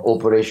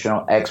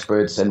operational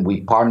experts, and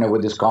we partner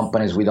with these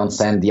companies. We don't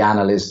send the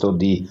analyst or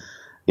the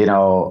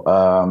younger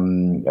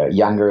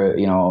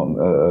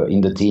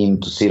in the team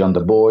to sit on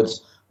the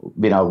boards.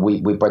 We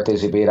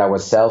participate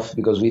ourselves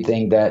because we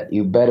think that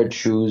you better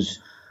choose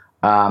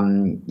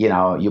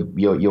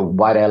your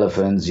white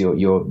elephants,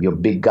 your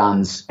big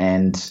guns,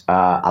 and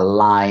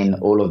align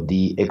all of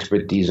the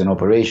expertise and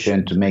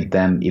operation to make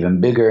them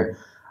even bigger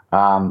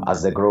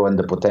as they grow and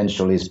the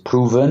potential is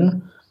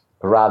proven,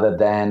 rather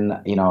than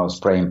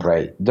spray and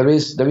pray. There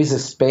is a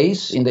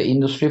space in the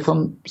industry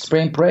from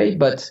spray and pray,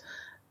 but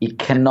it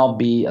cannot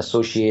be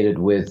associated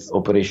with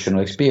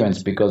operational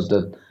experience because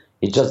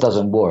it just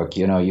doesn't work.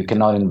 You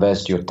cannot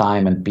invest your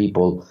time and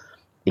people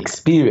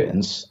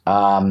experience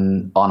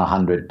on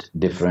 100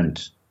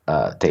 different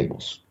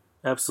tables.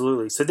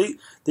 Absolutely. So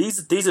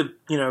these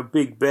are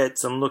big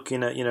bets. I'm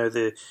looking at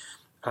the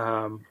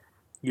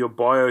your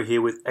bio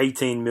here with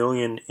 18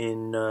 million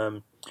in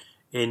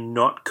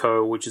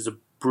Notco, which is a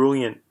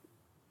brilliant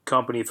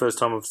company. First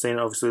time I've seen it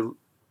obviously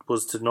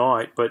was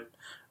tonight, but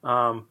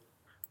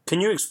can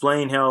you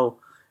explain how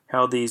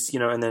these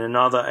and then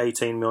another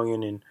 18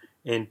 million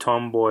in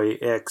Tomboy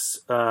X?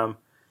 Can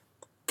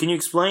you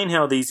explain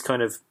how these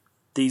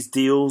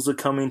deals are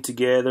coming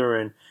together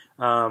and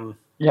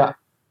Yeah.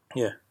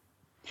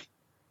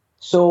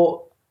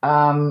 So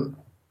from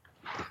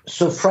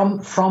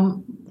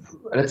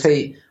let's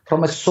say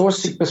from a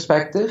sourcing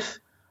perspective,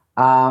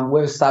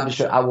 we've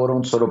established our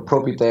own sort of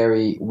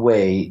proprietary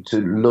way to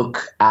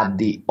look at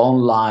the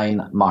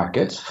online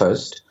market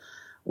first,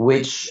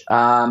 which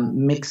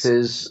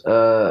mixes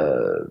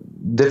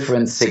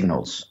different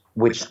signals,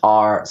 which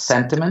are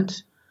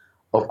sentiment,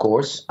 of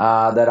course,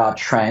 there are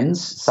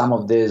trends, some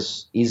of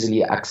these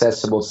easily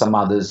accessible, some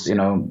others,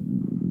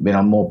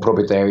 more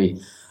proprietary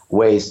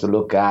ways to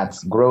look at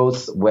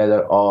growth,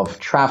 whether of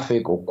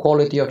traffic or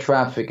quality of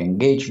traffic,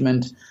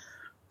 engagement,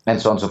 and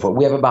so on and so forth.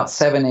 We have about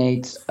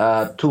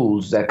 7-8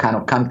 tools that kind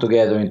of come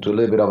together into a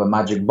little bit of a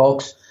magic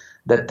box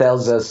that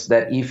tells us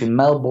that if in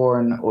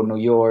Melbourne or New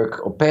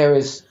York or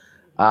Paris,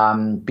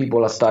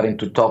 people are starting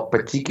to talk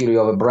particularly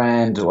of a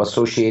brand or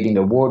associating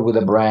the word with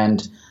a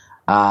brand,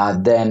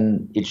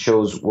 then it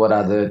shows what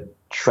other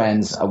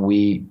trends are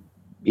we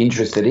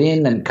interested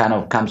in, and kind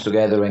of comes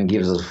together and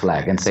gives us a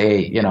flag and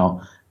say, hey,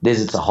 this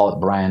is a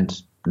hot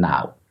brand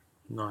now.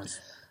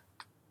 Nice.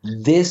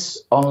 This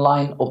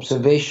online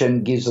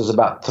observation gives us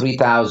about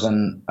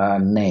 3,000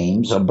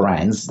 names or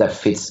brands that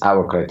fits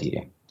our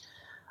criteria,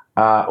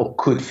 or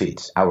could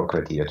fit our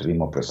criteria, to be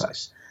more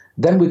precise.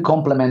 Then we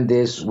complement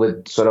this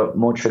with sort of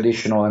more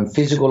traditional and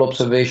physical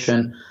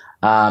observation,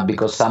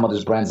 because some of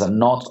these brands are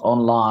not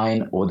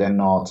online or they're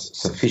not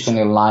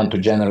sufficiently aligned to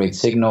generate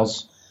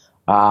signals.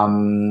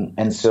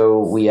 And so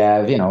we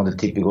have, the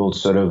typical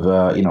sort of,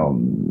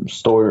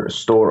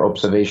 store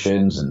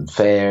observations and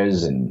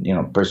fairs and,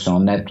 personal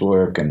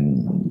network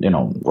and,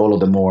 all of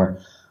the more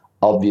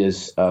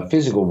obvious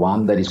physical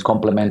one that is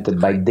complemented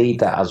by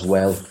data as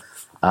well,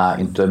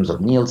 in terms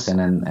of Nielsen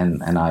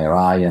and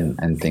IRI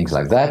and things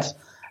like that.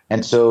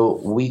 And so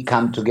we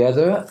come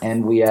together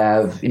and we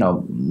have,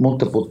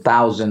 multiple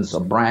thousands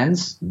of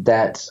brands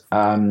that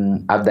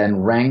are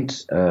then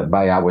ranked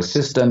by our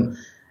system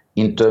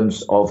in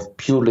terms of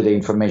purely the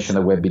information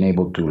that we've been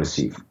able to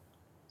receive.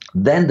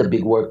 Then the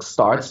big work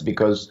starts,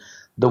 because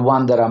the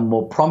one that are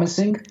more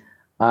promising,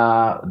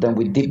 then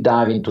we deep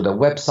dive into the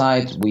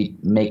website. We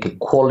make a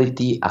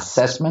quality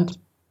assessment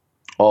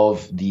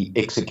of the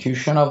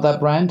execution of that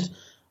brand,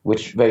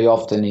 which very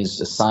often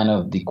is a sign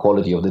of the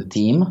quality of the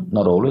team,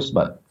 not always,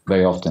 but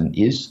very often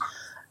is.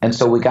 And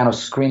so we kind of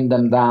screen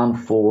them down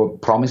for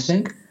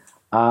promising.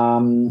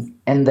 And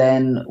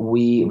then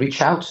we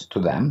reach out to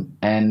them.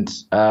 And,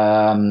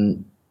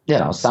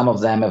 some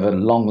of them have a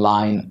long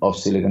line of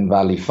Silicon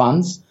Valley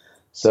funds,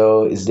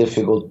 so it's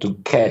difficult to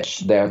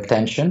catch their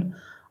attention.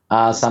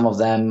 Some of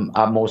them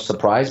are more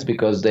surprised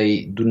because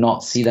they do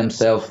not see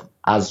themselves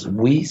as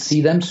we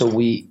see them. So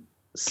we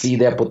see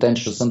their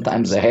potential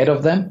sometimes ahead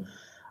of them,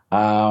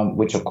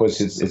 which of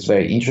course it's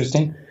very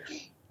interesting.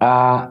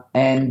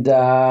 And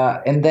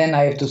then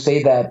I have to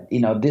say that,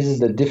 this is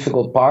the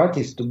difficult part,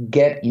 is to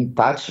get in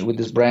touch with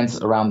these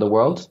brands around the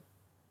world.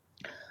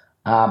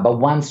 But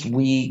once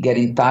we get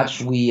in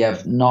touch, we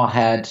have not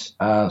had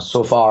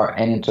so far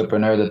an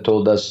entrepreneur that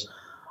told us,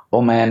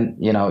 oh man,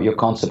 your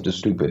concept is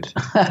stupid.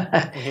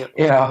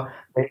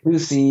 They do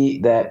see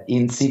that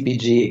in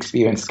CPG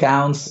experience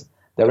counts.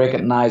 They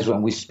recognize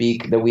when we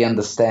speak that we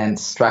understand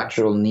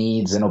structural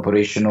needs and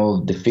operational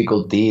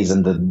difficulties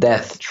and the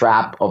death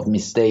trap of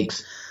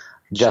mistakes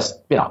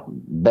just,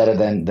 better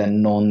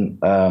than non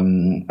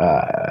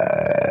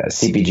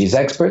CPG's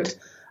expert.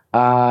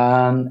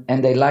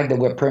 And they like that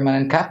we're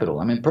permanent capital.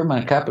 I mean,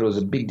 permanent capital is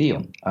a big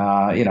deal.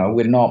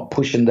 We're not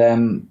pushing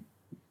them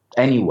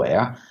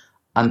anywhere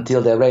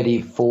until they're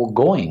ready for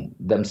going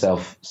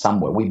themselves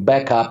somewhere. We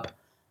back up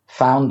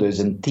founders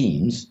and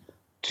teams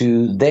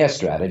to their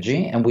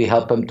strategy, and we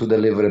help them to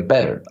deliver it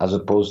better, as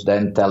opposed to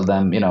then tell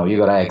them, you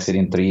got to exit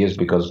in 3 years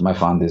because my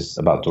fund is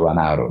about to run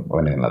out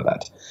or anything like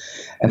that.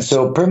 And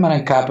so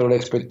permanent capital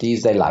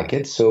expertise, they like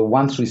it. So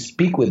once we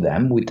speak with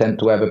them, we tend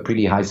to have a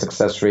pretty high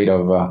success rate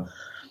of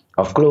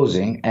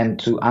closing. And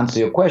to answer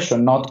your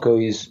question,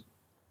 Notco is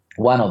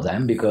one of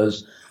them,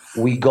 because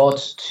we got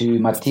to,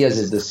 Matthias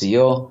is the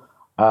CEO,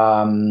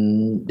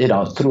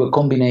 through a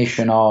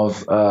combination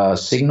of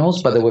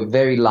signals, but they were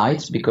very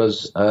light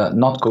because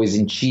Notco is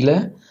in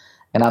Chile,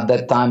 and at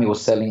that time it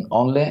was selling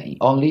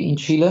only in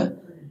Chile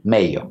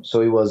mayo.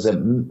 So it was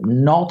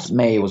not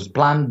mayo, it was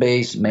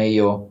plant-based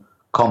mayo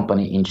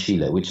company in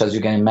Chile, which, as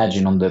you can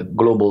imagine, on the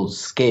global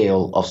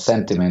scale of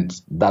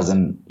sentiment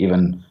doesn't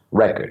even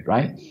record,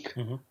 right?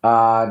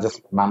 Mm-hmm.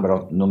 Just number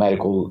of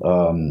numerical,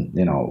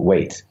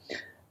 weight.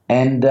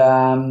 And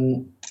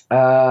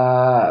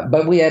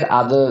but we had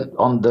other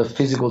on the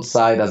physical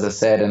side, as I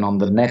said, and on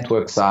the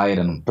network side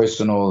and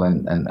personal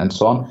and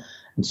so on.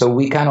 And so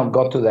we kind of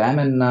got to them,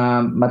 and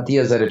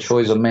Matthias had a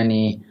choice of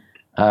many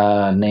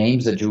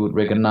names that you would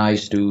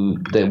recognize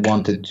they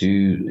wanted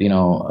to,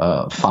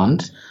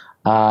 fund.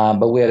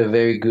 But we had a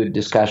very good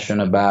discussion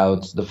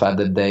about the fact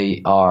that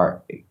they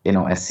are,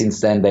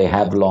 since then they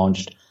have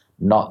launched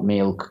not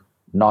milk,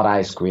 not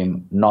ice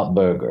cream, not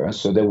burger.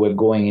 So they were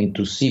going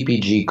into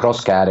CPG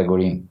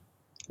cross-category.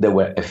 They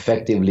were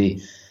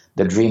effectively,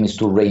 the dream is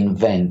to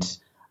reinvent,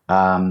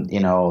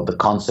 the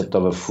concept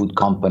of a food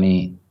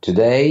company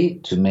today,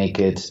 to make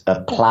it a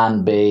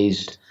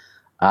plant-based,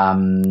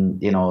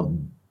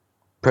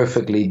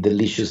 perfectly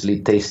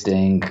deliciously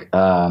tasting,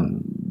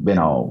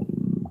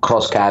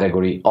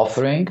 cross-category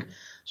offering.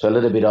 So a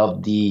little bit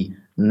of the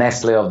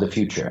Nestle of the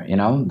future,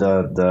 Dan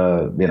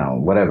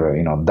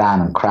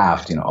and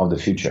Kraft, of the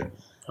future.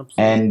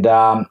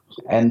 Absolutely.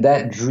 And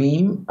that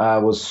dream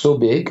was so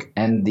big,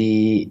 and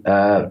the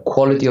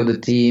quality of the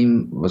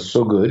team was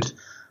so good,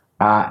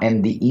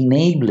 and the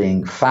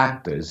enabling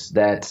factors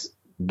that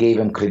gave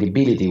them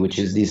credibility, which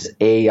is this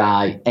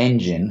AI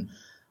engine,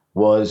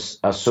 was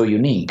so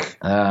unique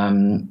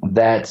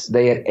that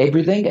they had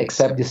everything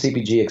except the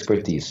CPG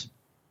expertise.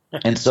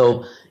 And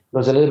so it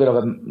was a little bit of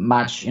a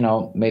match,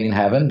 made in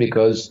heaven,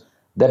 because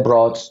they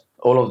brought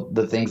all of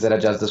the things that I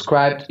just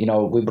described.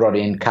 We brought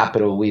in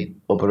capital with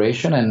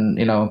operation, and,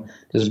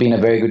 this has been a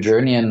very good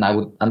journey, and I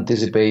would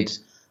anticipate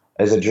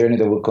as a journey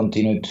that will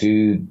continue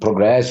to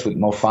progress with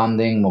more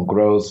funding, more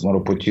growth, more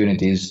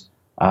opportunities,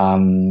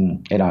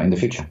 in the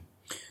future.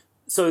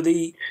 So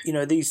the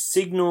these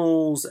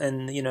signals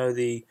and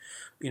the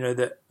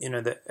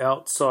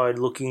outside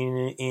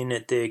looking in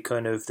at their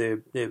kind of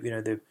their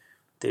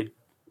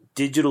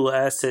digital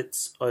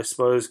assets, I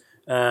suppose.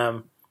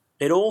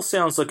 It all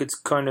sounds like it's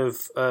kind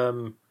of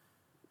I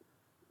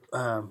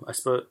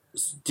suppose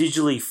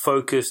digitally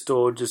focused,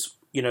 or just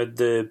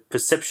the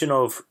perception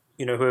of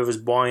whoever's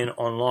buying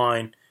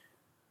online.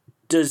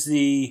 Does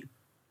their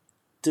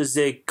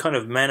kind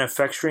of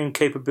manufacturing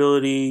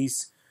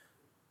capabilities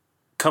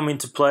come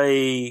into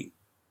play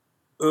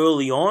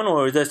early on,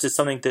 or is that just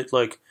something that,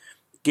 like,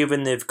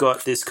 given they've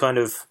got this kind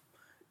of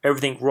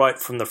everything right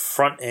from the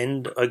front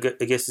end, I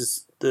guess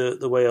is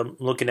the way I'm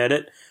looking at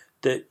it,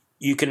 that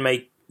you can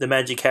make the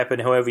magic happen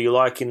however you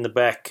like in the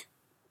back?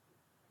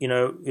 You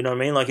know what I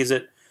mean? Like, is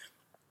it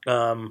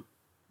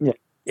Yeah.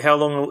 how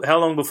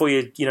long before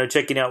you're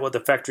checking out what the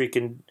factory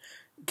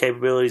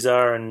capabilities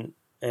are, and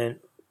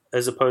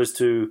as opposed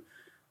to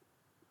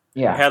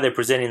how they're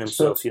presenting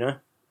themselves,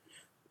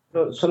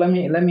 So let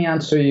me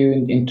answer you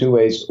in two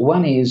ways.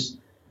 One is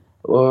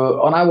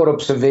on our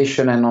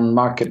observation and on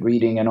market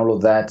reading and all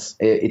of that.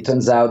 It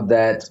turns out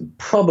that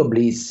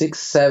probably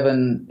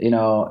 6-7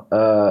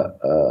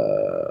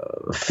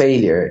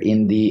 failure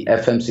in the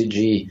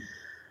FMCG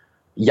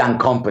young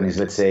companies,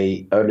 let's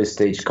say early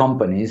stage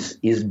companies,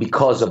 is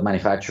because of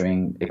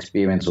manufacturing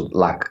experience or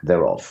lack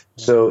thereof.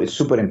 So it's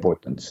super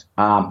important.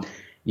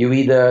 You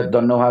either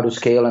don't know how to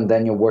scale and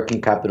then your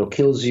working capital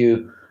kills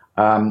you,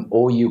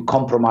 or you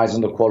compromise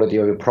on the quality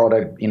of your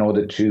product in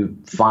order to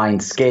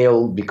find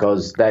scale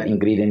because that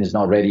ingredient is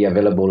not readily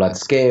available at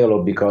scale,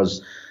 or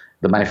because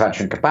the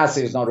manufacturing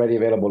capacity is not readily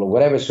available, or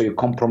whatever. So you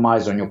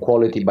compromise on your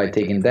quality by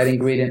taking that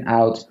ingredient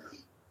out,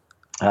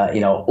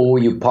 or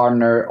you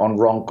partner on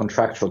wrong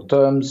contractual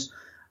terms,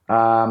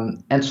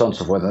 and so on and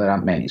so forth. And there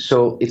aren't many.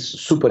 So it's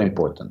super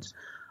important.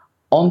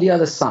 On the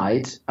other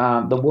side,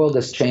 the world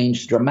has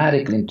changed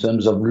dramatically in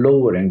terms of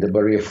lowering the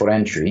barrier for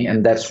entry,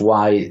 and that's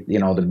why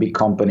the big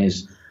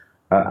companies,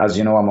 as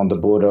you know, I'm on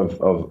the board of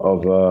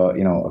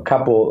a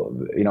couple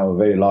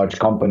very large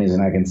companies,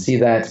 and I can see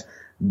that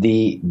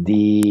the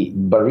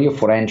barrier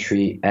for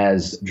entry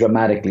has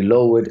dramatically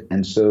lowered,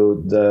 and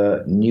so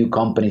the new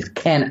companies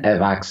can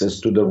have access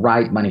to the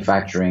right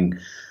manufacturing,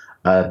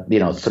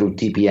 through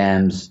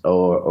TPMs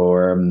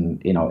or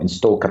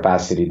install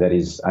capacity that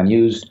is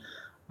unused.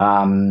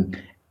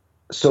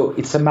 So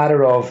it's a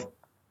matter of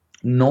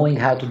knowing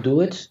how to do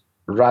it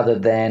rather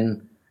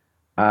than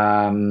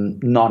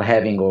not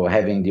having or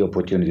having the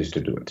opportunities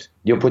to do it.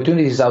 The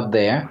opportunities out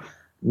there.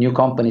 New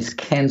companies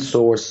can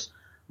source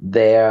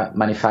their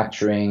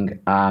manufacturing,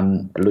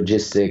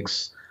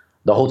 logistics,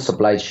 the whole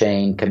supply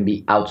chain can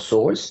be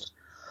outsourced,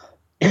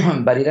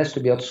 but it has to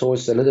be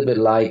outsourced a little bit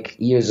like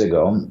years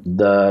ago.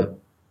 The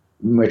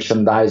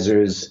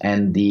merchandisers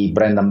and the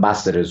brand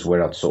ambassadors were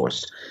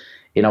outsourced.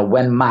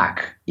 When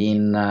MAC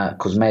in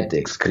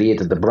cosmetics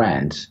created the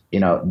brand,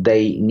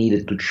 they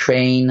needed to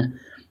train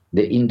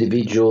the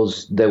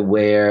individuals that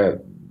were,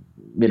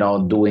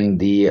 doing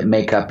the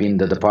makeup in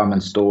the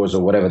department stores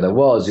or whatever that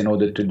was in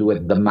order to do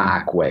it the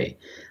MAC way.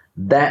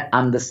 That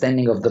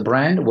understanding of the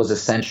brand was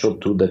essential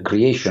to the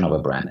creation of a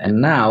brand.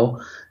 And now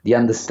the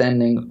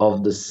understanding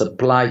of the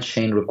supply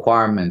chain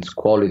requirements,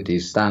 quality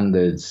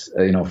standards,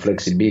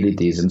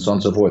 flexibilities, and so on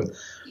and so forth,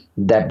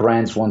 that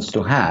brands wants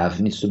to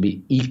have needs to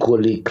be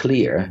equally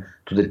clear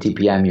to the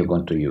TPM you're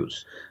going to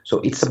use. So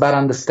it's about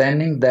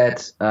understanding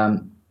that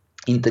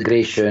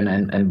integration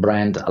and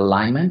brand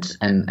alignment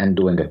and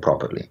doing it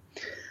properly.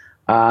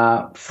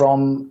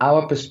 From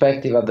our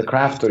perspective at the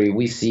Craftery,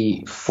 we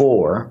see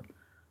 4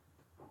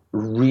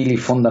 really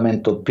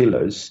fundamental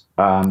pillars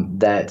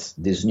that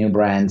these new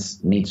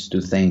brands needs to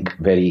think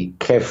very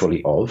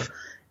carefully of.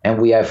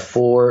 And we have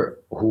 4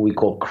 who we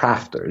call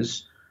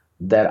crafters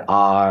that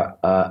are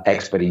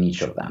expert in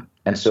each of them.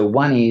 And so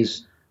one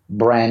is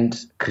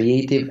brand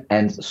creative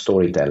and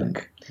storytelling.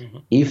 Mm-hmm.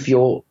 If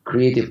your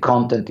creative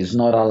content is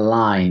not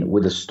aligned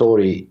with a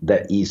story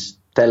that is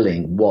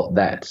telling what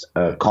that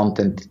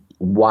content,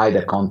 why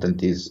the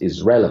content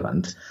is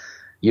relevant,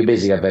 you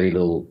basically have very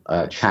little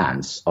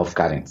chance of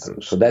cutting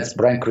through. So that's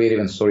brand creative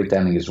and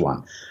storytelling is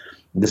one.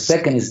 The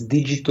second is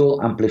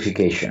digital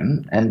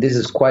amplification. And this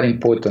is quite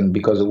important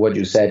because of what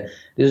you said.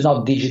 This is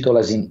not digital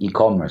as in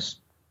e-commerce.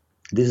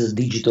 This is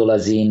digital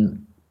as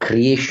in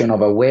creation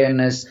of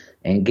awareness,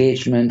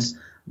 engagement,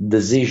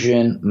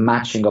 decision,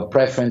 matching of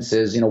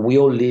preferences. We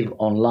all live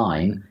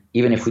online,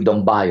 even if we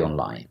don't buy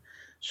online.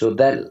 So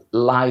that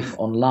life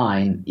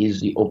online is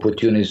the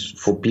opportunities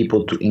for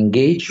people to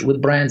engage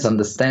with brands,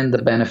 understand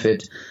the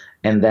benefit,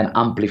 and then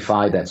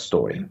amplify that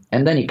story.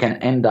 And then it can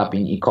end up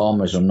in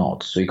e-commerce or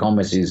not. So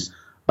e-commerce is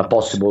a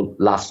possible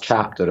last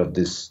chapter of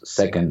this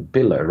second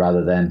pillar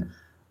rather than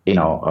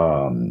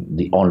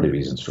the only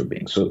reasons for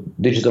being. So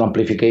digital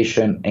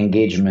amplification,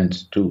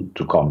 engagement to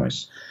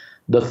commerce.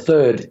 The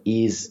third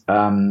is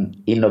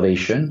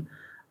innovation.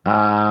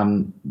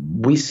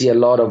 We see a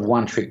lot of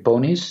one-trick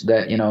ponies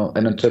that,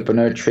 an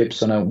entrepreneur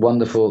trips on a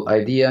wonderful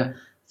idea,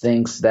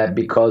 thinks that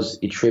because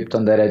he tripped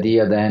on that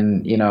idea,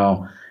 then,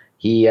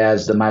 he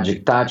has the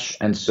magic touch.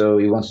 And so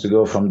he wants to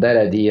go from that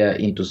idea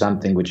into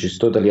something which is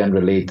totally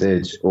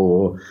unrelated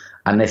or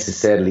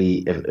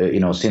unnecessarily,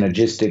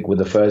 synergistic with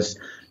the first.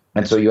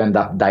 And so you end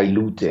up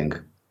diluting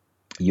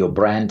your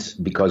brand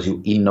because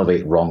you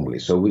innovate wrongly.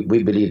 So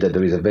we believe that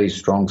there is a very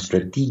strong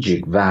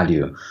strategic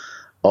value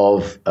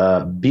of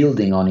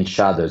building on each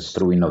other's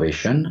through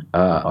innovation,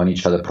 on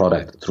each other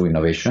product through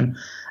innovation.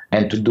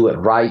 And to do it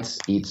right,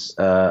 it's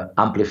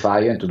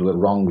amplifier, and to do it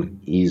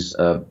wrong is,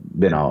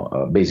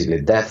 basically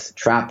a death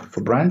trap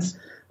for brands.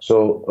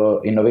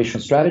 So innovation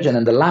strategy. And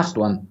then the last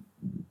one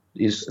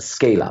is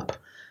scale up.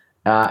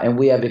 And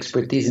we have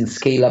expertise in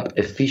scale up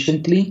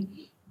efficiently,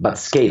 but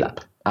scale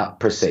up.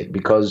 per se,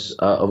 because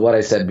of what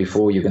I said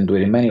before. You can do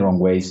it in many wrong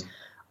ways.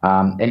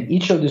 And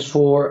each of these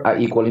four are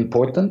equal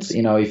important.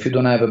 If you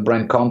don't have a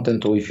brand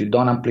content, or if you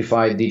don't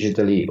amplify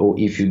digitally, or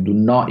if you do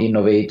not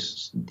innovate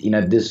in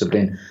a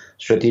disciplined,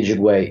 strategic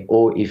way,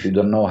 or if you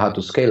don't know how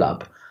to scale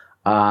up,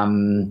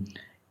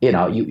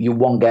 you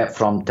won't get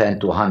from 10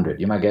 to 100.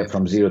 You might get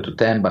from 0 to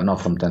 10, but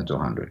not from 10 to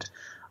 100.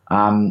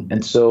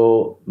 And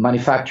so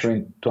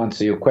manufacturing, to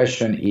answer your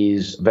question,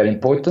 is very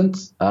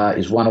important,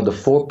 is one of the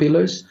four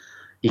pillars.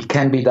 It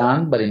can be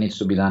done, but it needs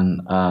to be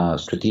done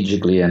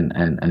strategically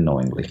and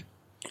knowingly.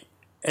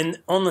 And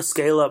on the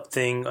scale-up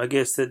thing, I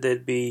guess that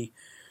there'd be,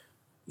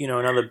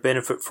 another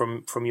benefit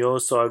from your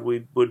side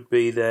would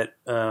be that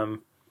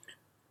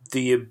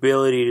the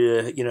ability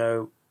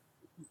to,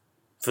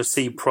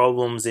 foresee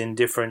problems in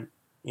different,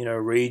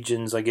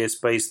 regions, I guess,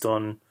 based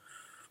on,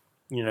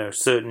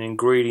 certain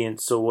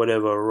ingredients or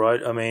whatever,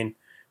 right? I mean,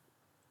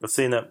 I've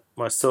seen that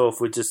myself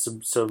with just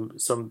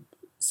some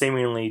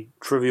seemingly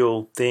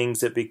trivial things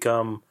that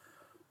become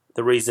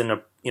the reason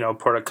a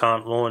product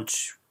can't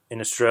launch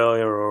in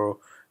Australia or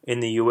in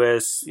the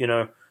US.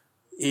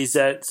 Is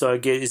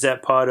that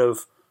part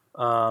of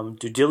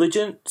due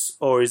diligence,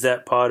 or is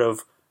that part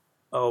of,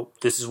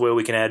 this is where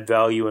we can add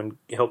value and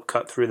help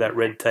cut through that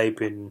red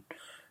tape in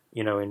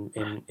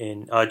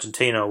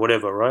Argentina or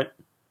whatever, right?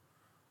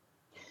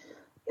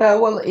 Yeah,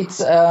 well,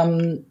 it's a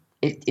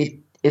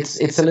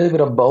little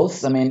bit of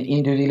both. I mean,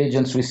 in due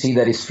diligence, we see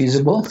that it's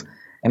feasible,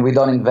 and we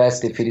don't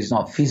invest if it is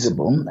not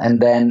feasible.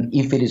 And then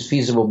if it is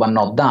feasible but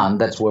not done,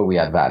 that's where we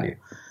add value.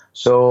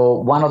 So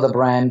one of the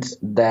brands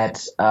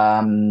that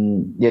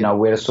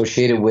we're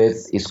associated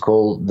with is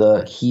called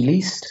the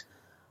Helist.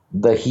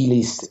 The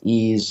Helist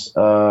is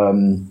a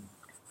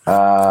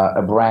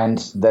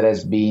brand that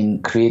has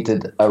been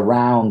created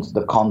around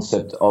the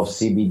concept of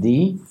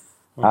CBD.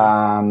 You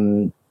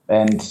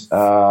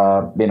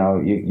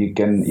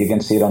can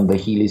see it on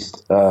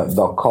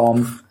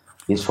thehelist.com.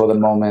 It's for the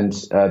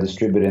moment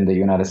distributed in the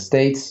United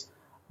States.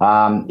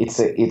 It's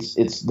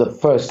the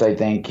first, I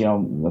think,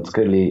 it's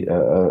clearly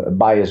a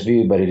biased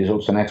view, but it is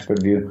also an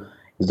expert view.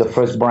 It's the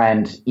first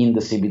brand in the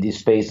CBD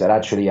space that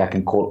actually I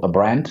can call a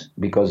brand,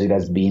 because it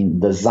has been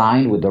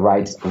designed with the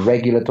right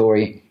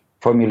regulatory,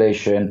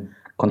 formulation,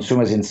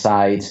 consumers'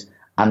 insights,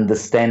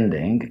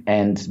 understanding,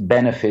 and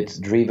benefits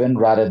driven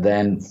rather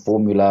than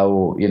formula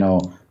or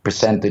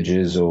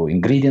percentages or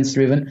ingredients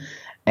driven.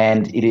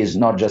 And it is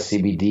not just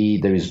CBD.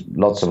 There is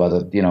lots of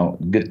other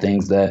good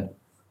things that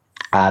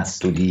adds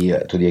to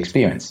the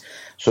experience.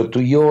 So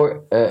to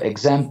your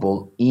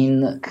example,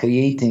 in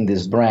creating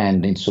this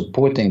brand, in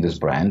supporting this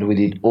brand, we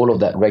did all of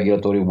that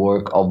regulatory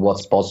work of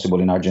what's possible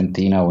in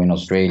Argentina or in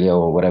Australia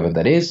or whatever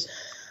that is.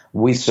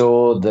 We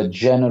saw the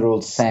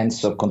general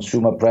sense of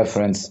consumer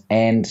preference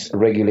and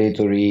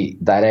regulatory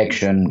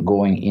direction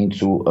going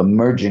into a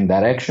merging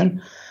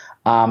direction.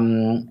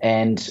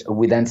 And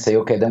we then say,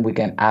 okay, then we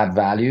can add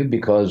value,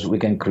 because we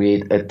can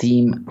create a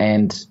team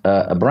and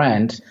a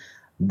brand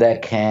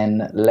that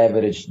can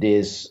leverage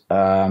this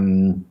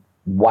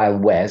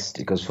Wild West,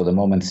 because for the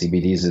moment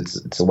CBDs,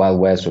 it's a Wild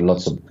West with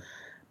lots of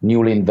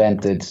newly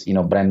invented,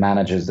 brand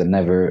managers that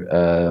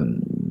never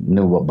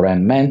knew what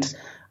brand meant,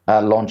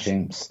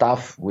 launching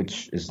stuff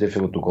which is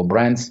difficult to call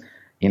brands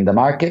in the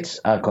market.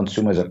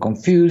 Consumers are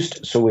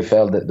confused, so we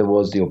felt that there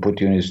was the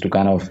opportunities to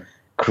kind of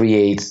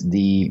create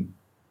the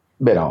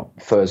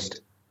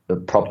first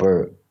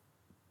proper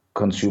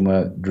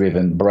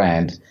consumer-driven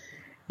brand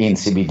in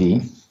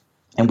CBD,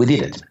 and we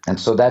did it. And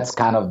so that's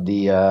kind of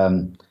the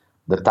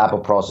type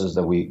of process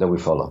that we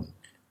follow.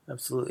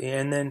 Absolutely.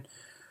 And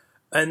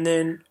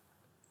then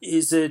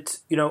is it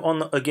on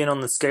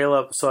the scale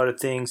up side of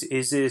things,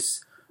 is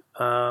this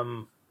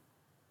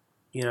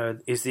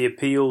is the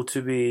appeal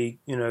to be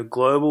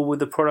global with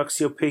the products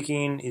you're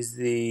picking? Is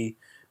the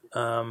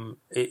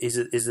is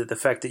it the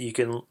fact that you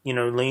can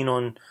lean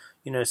on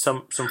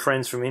some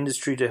friends from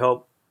industry to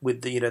help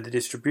with the the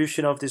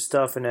distribution of this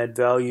stuff and add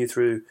value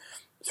through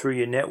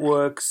your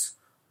networks?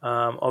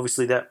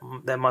 Obviously, that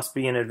must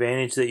be an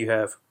advantage that you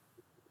have.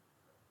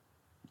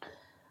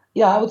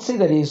 Yeah, I would say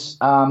that is.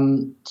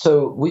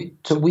 So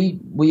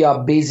we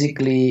are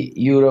basically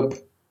Europe,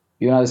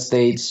 United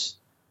States,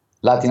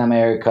 Latin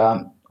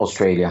America,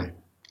 Australia.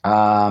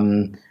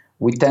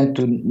 We tend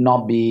to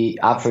not be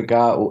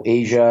Africa or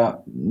Asia,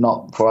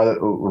 not for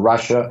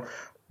Russia,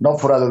 not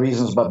for other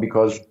reasons, but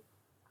because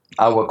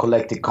our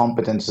collective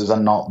competences are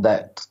not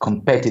that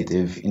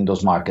competitive in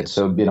those markets.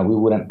 So we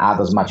wouldn't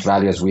add as much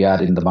value as we add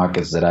in the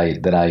markets that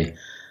I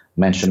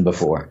mentioned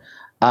before.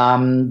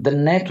 The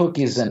network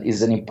is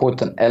an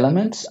important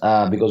element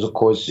because, of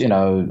course, we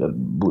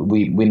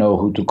know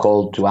who to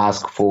call to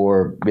ask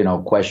for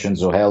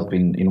questions or help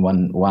in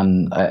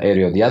one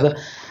area or the other.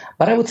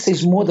 But I would say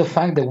it's more the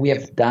fact that we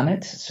have done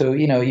it. So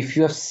if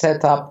you have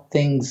set up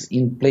things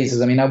in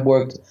places, I've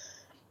worked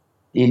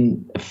I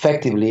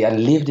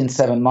lived in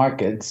 7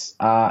 markets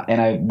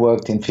and I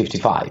worked in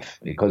 55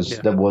 because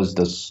that was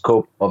the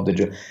scope of the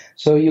job.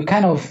 So you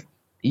kind of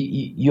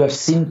you have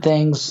seen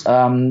things.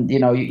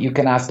 You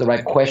can ask the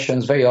right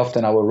questions. Very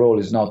often, our role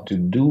is not to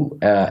do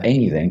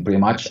anything, pretty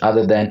much,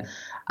 other than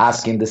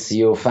asking the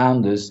CEO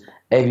founders,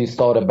 "Have you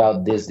thought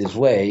about this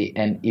way?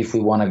 And if we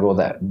want to go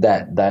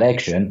that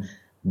direction,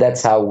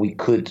 that's how we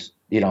could,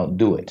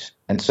 do it."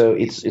 And so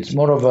it's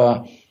more of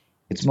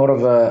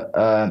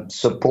a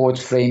support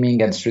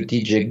framing and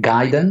strategic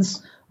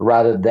guidance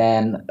rather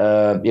than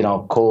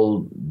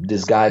call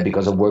this guy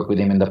because I've worked with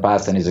him in the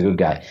past and he's a good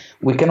guy.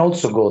 We can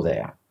also go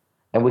there.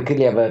 And we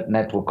clearly have a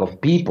network of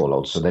people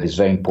also that is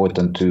very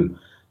important to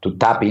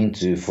tap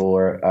into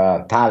for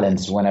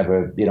talents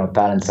whenever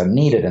talents are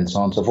needed and so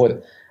on and so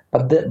forth.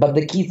 But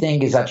the key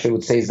thing is actually, I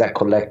would say, is that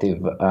collective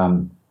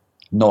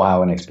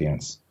know-how and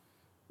experience.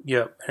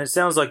 Yeah, and it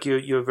sounds like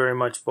you're very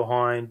much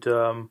behind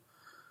the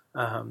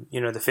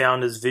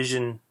founder's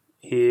vision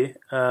here.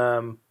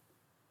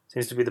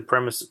 Seems to be the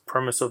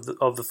premise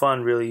of the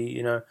fund,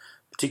 really.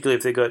 Particularly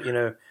if they got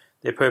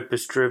they're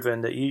purpose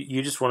driven. That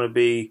you just want to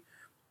be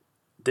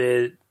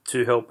there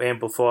to help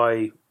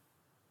amplify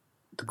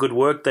the good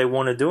work they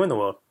want to do in the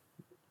world.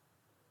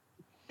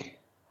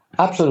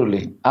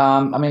 Absolutely.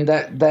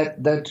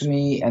 That to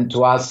me and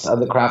to us at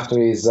the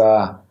Craftery is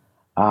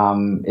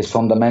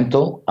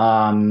fundamental.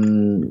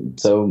 I'm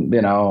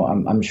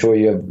sure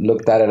you have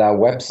looked at it, our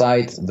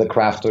website,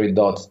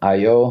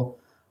 thecraftery.io.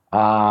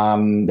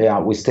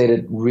 We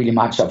stated really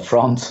much up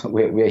front.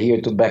 We're here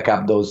to back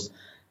up those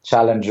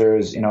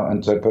challengers,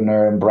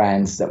 entrepreneur and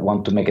brands that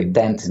want to make a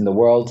dent in the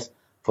world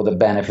for the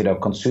benefit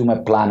of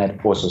consumer, planet,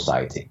 or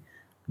society.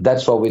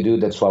 That's what we do.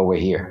 That's why we're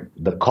here.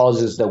 The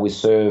causes that we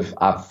serve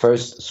are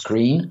first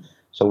screen.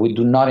 So we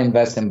do not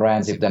invest in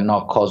brands if they're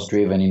not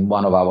cause-driven in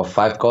one of our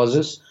 5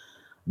 causes.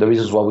 The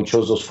reasons why we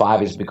chose those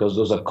 5 is because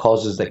those are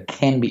causes that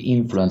can be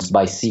influenced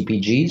by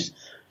CPGs.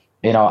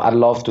 I'd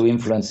love to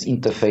influence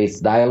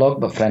interfaith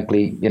dialogue, but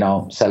frankly,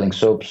 selling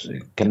soaps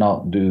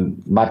cannot do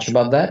much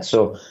about that.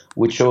 So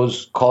we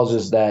chose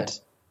causes that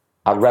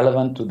are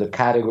relevant to the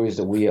categories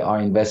that we are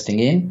investing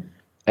in,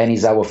 and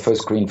is our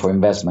first screen for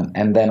investment.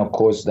 And then, of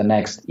course, the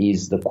next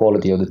is the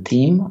quality of the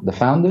team, the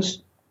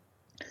founders.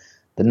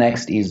 The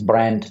next is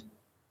brand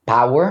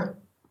power,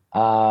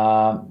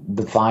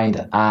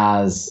 defined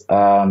as,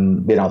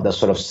 the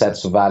sort of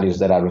sets of values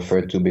that I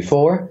referred to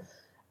before.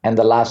 And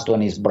the last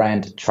one is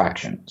brand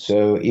traction.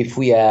 So if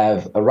we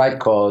have a right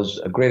cause,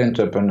 a great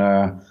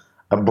entrepreneur,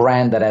 a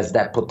brand that has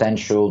that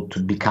potential to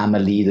become a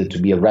leader, to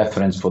be a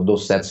reference for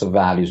those sets of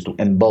values, to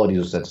embody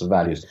those sets of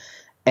values,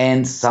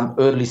 and some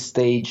early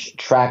stage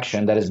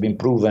traction that has been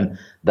proven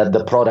that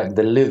the product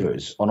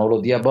delivers on all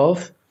of the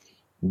above,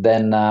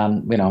 then,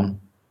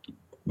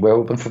 we're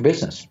open for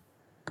business.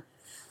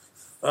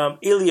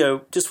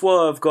 Elio, just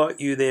while I've got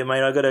you there,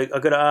 mate, I got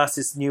to ask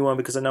this new one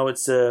because I know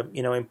it's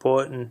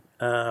important,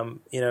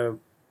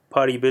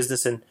 part of your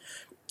business and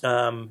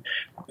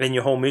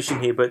your whole mission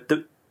here. But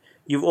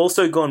you've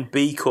also gone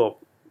B Corp,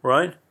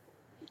 right?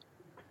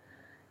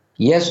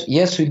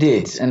 Yes, we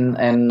did,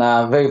 and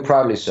very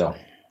proudly so.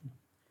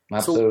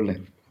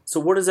 Absolutely.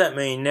 So what does that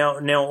mean?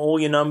 Now all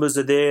your numbers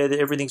are there.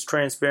 Everything's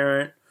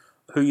transparent.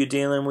 Who you're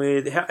dealing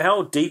with?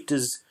 How deep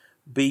does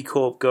B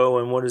Corp go,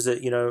 and what is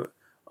it?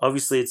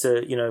 Obviously, it's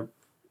a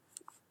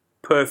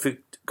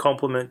perfect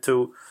complement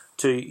to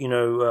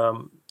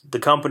the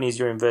companies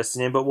you're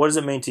investing in. But what does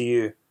it mean to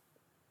you?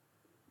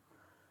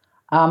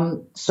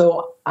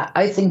 So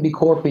I think B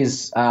Corp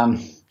is.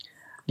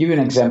 Give you an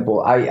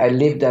example. I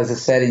lived, as I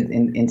said,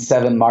 in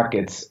 7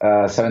 markets,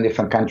 7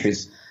 different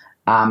countries,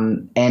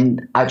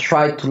 and I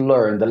tried to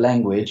learn the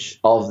language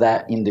of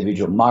that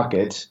individual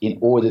market in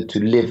order to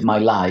live my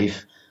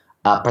life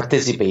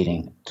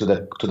participating to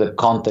the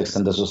context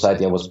and the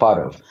society I was part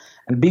of.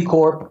 And B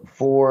Corp,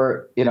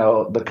 for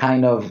the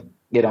kind of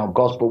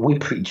gospel we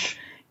preach,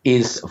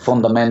 is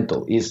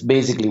fundamental. Is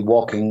basically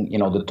walking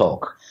the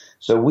talk.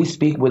 So we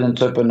speak with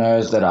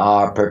entrepreneurs that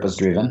are purpose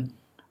driven.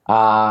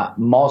 A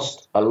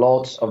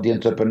lot of the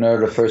entrepreneur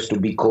refers to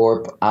B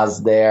Corp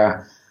as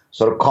their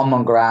sort of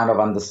common ground of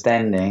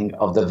understanding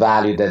of the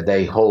value that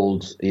they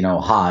hold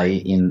high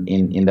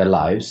in their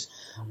lives,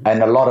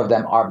 and a lot of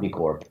them are B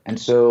Corp. And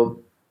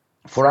so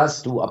for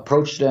us to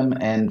approach them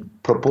and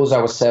propose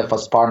ourselves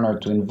as partner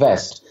to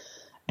invest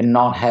and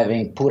not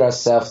having put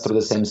ourselves through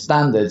the same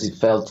standards, it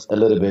felt a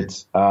little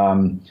bit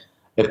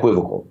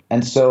equivocal.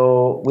 And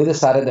so we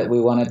decided that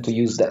we wanted to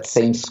use that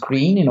same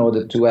screen in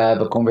order to have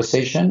a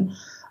conversation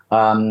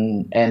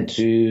and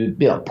to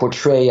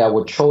portray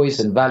our choice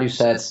and value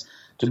sets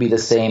to be the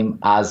same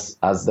as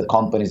the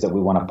companies that we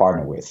want to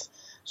partner with.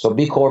 So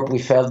B Corp, we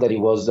felt that it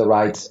was the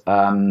right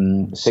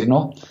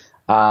signal.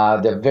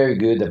 They're very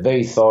good. They're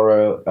very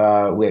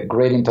thorough. We have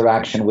great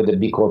interaction with the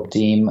B Corp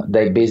team.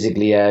 They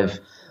basically have,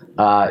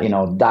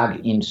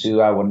 dug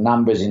into our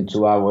numbers,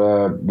 into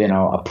our,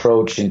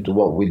 approach, into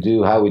what we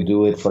do, how we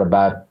do it for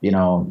about,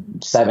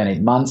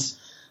 7-8 months.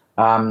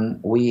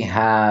 We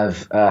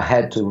have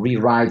had to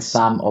rewrite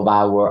some of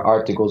our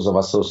articles of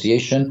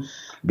association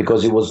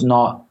because it was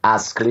not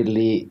as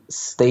clearly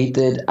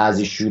stated as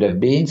it should have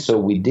been. So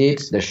we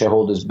did. The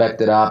shareholders backed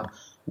it up.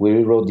 We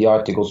rewrote the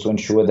articles to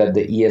ensure that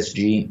the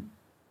ESG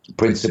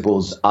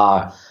principles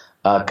are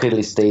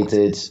clearly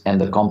stated and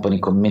the company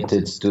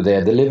committed to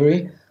their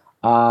delivery.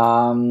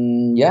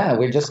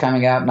 We're just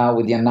coming out now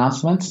with the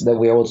announcement that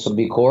we're also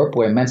B Corp.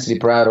 We're immensely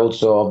proud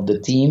also of the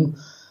team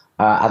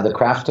at the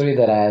Craftery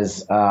that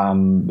has,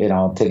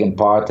 taken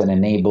part and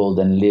enabled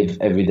and live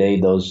every day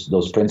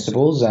those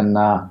principles. And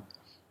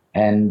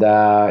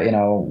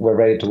we're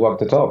ready to walk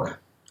the talk.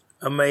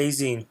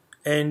 Amazing.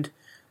 And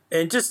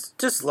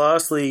just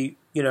lastly,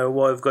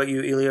 while I've got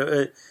you,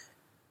 Elio,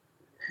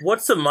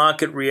 what's the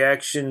market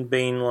reaction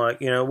been like?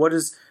 What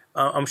is?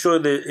 I'm sure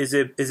is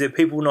there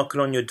people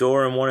knocking on your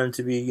door and wanting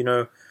to be,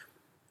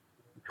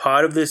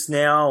 part of this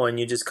now, and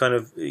you're just kind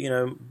of,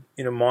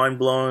 mind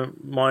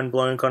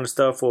blown kind of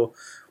stuff, or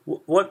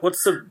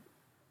what's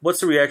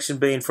the reaction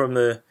been from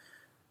the,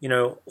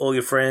 all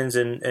your friends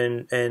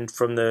and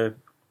from the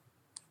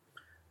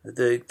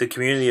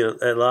community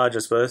at large, I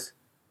suppose?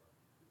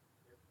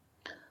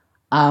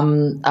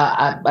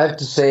 I have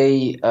to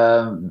say,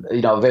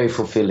 very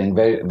fulfilling,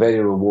 very, very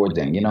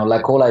rewarding.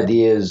 Like all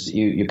ideas,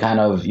 you kind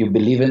of, you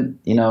believe in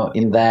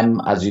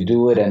them as you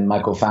do it. And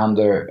my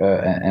co-founder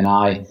and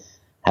I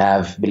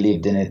have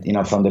believed in it,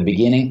 from the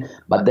beginning.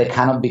 But they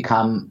kind of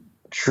become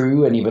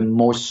true, and even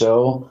more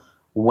so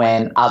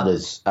when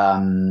others,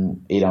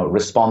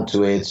 respond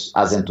to it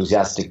as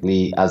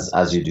enthusiastically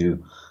as you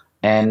do.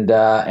 And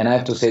I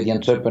have to say, the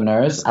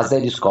entrepreneurs, as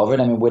they discovered,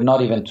 we're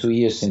not even 2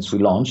 years since we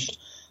launched.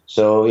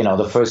 So,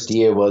 the first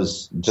year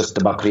was just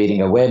about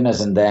creating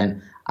awareness. And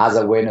then as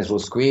awareness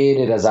was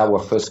created, as our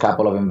first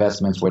couple of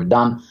investments were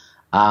done,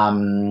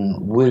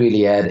 we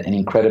really had an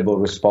incredible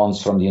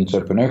response from the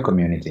entrepreneur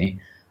community.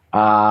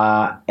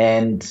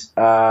 And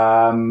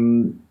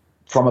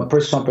from a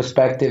personal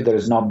perspective, there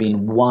has not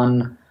been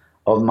one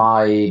of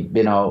my,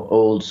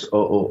 old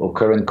or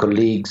current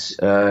colleagues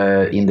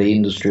in the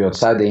industry,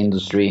 outside the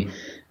industry,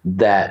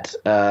 that,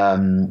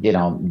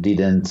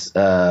 didn't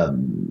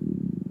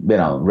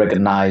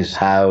recognize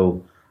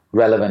how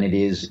relevant it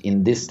is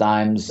in these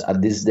times,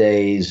 at these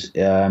days,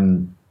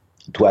 to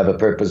have a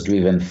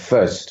purpose-driven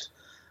first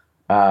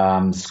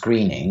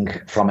screening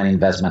from an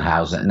investment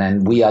house. And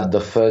then we are the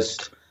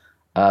first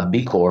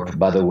B Corp,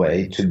 by the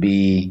way, to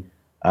be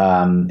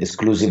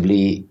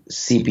exclusively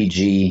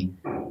CPG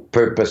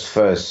purpose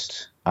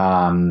first,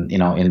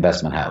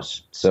 investment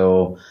house.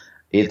 So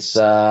it's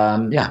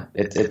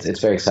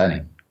very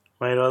exciting.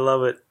 Mate, I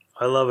love it.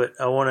 I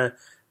want to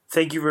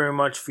thank you very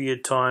much for your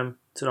time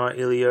tonight,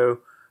 Elio.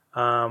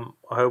 I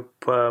hope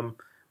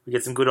we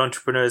get some good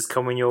entrepreneurs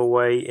coming your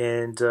way,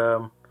 and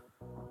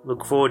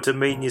look forward to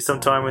meeting you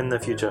sometime in the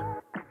future.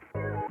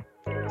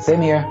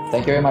 Same here.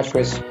 Thank you very much,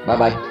 Chris.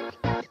 Bye-bye.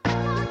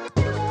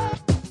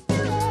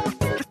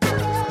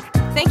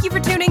 Thank you for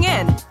tuning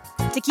in.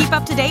 To keep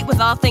up to date with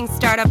all things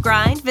Startup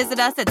Grind, visit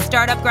us at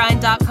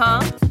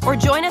startupgrind.com or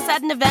join us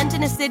at an event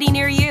in a city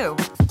near you.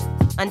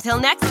 Until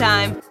next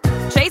time,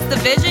 chase the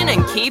vision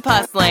and keep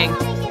hustling.